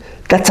mean?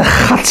 That's a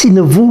chatzi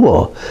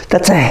nevuah.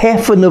 That's a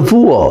half a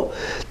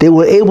nevuah. They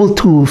were able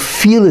to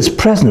feel his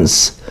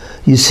presence,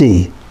 you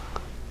see.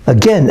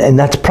 Again, and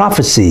that's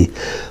prophecy,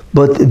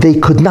 but they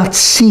could not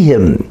see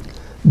him.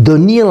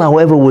 Daniel,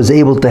 however, was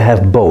able to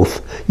have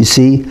both. You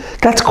see,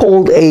 that's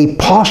called a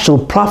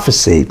partial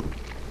prophecy,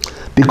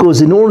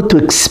 because in order to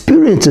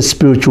experience a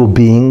spiritual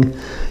being,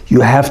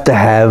 you have to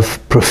have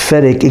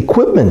prophetic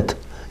equipment.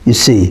 You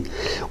see,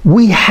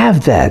 we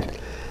have that.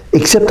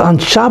 Except on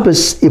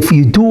Shabbos, if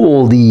you do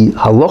all the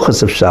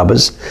halachas of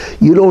Shabbos,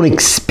 you don't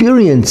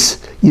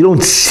experience, you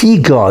don't see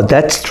God.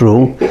 That's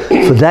true.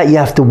 For that, you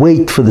have to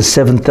wait for the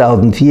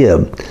 7,000th year.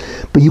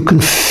 But you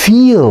can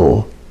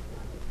feel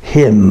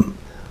Him.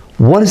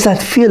 What is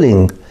that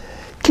feeling?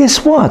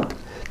 Guess what?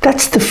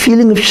 That's the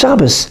feeling of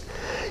Shabbos.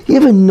 You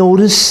ever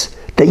notice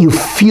that you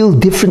feel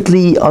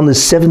differently on the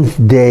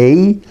 7th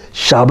day,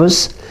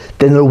 Shabbos,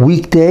 than a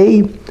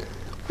weekday?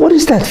 What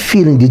is that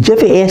feeling? Did you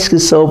ever ask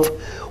yourself,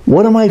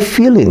 what am I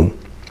feeling?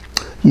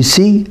 You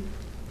see,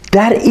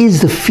 that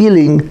is the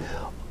feeling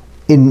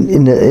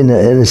in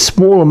a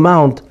small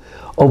amount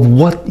of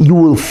what you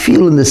will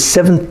feel in the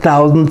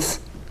 7,000th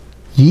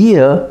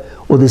year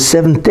or the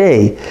 7th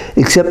day,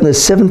 except in the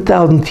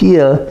 7,000th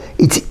year,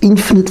 it's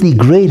infinitely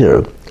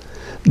greater.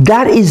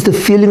 That is the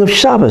feeling of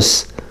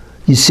Shabbos.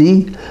 You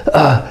see,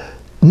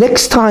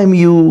 next time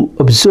you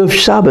observe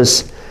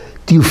Shabbos,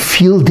 do you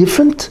feel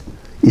different?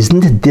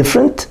 Isn't it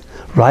different,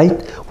 right?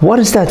 What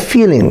is that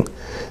feeling?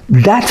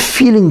 That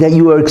feeling that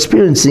you are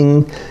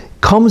experiencing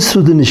comes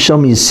through the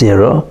Neshama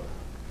Yisera,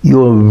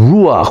 your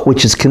Ruach,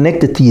 which is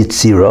connected to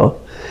Yitzira,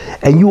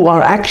 and you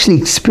are actually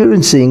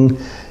experiencing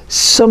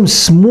some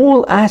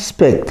small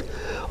aspect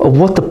of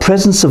what the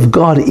presence of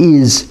God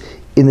is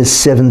in the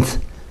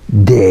seventh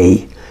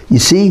day. You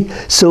see?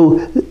 So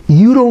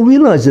you don't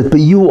realize it, but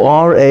you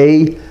are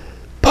a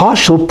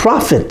partial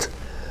prophet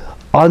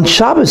on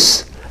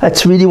Shabbos.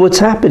 That's really what's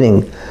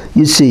happening.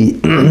 You see,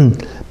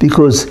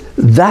 because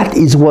that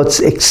is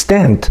what's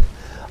extant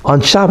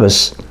on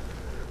Shabbos.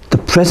 The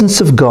presence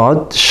of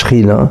God,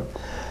 Shekhinah,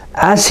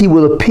 as he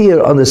will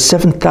appear on the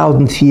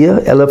 7,000th year,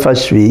 Elef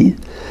Hashvi,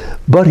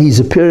 but he's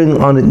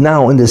appearing on it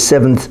now in the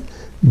seventh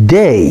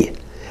day.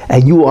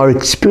 And you are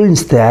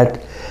experiencing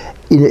that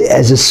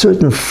as a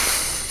certain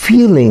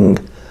feeling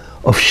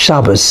of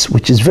Shabbos,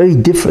 which is very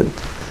different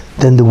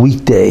than the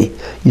weekday.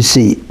 You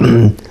see,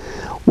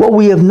 well,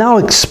 we have now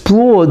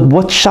explored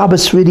what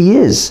Shabbos really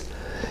is.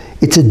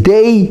 It's a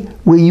day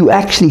where you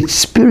actually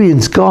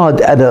experience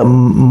God at a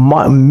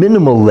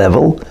minimal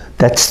level.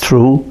 That's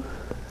true.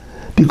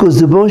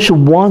 Because the Moshe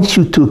wants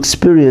you to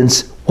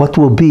experience what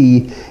will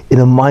be in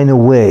a minor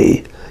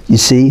way. You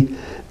see,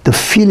 the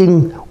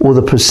feeling or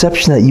the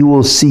perception that you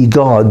will see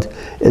God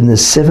in the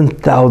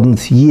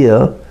 7,000th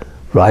year,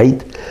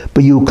 right?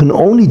 But you can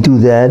only do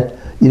that,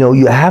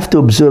 you have to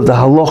observe the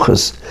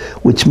halachas,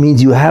 which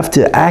means you have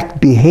to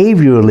act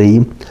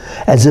behaviorally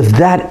as if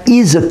that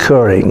is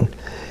occurring.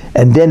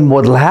 And then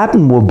what will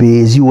happen will be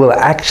is you will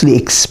actually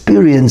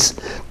experience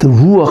the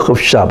ruach of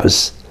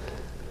Shabbos.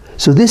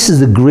 So this is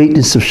the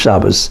greatness of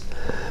Shabbos.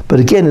 But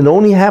again, it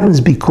only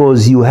happens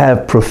because you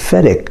have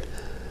prophetic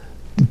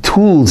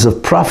tools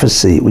of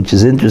prophecy, which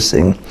is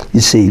interesting, you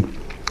see.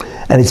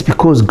 And it's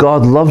because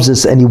God loves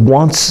us and he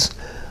wants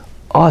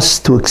us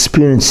to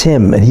experience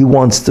him, and he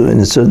wants to, in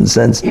a certain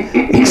sense,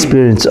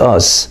 experience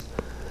us.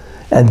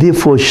 And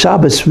therefore,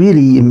 Shabbos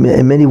really,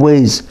 in many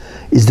ways,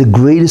 is the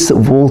greatest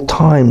of all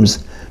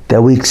times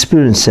that we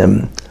experience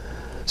him.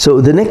 So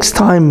the next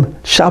time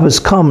Shabbos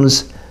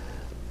comes,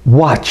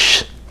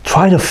 watch.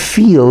 Try to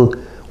feel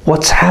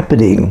what's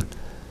happening.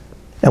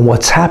 And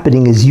what's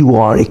happening is you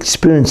are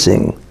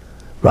experiencing,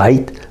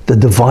 right, the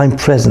divine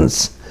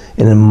presence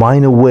in a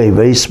minor way,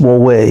 very small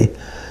way,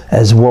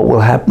 as what will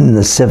happen in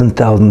the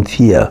 7,000th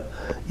year,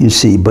 you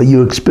see. But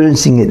you're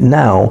experiencing it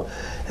now,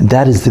 and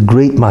that is the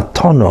great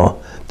matana,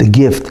 the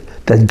gift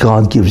that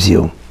God gives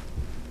you.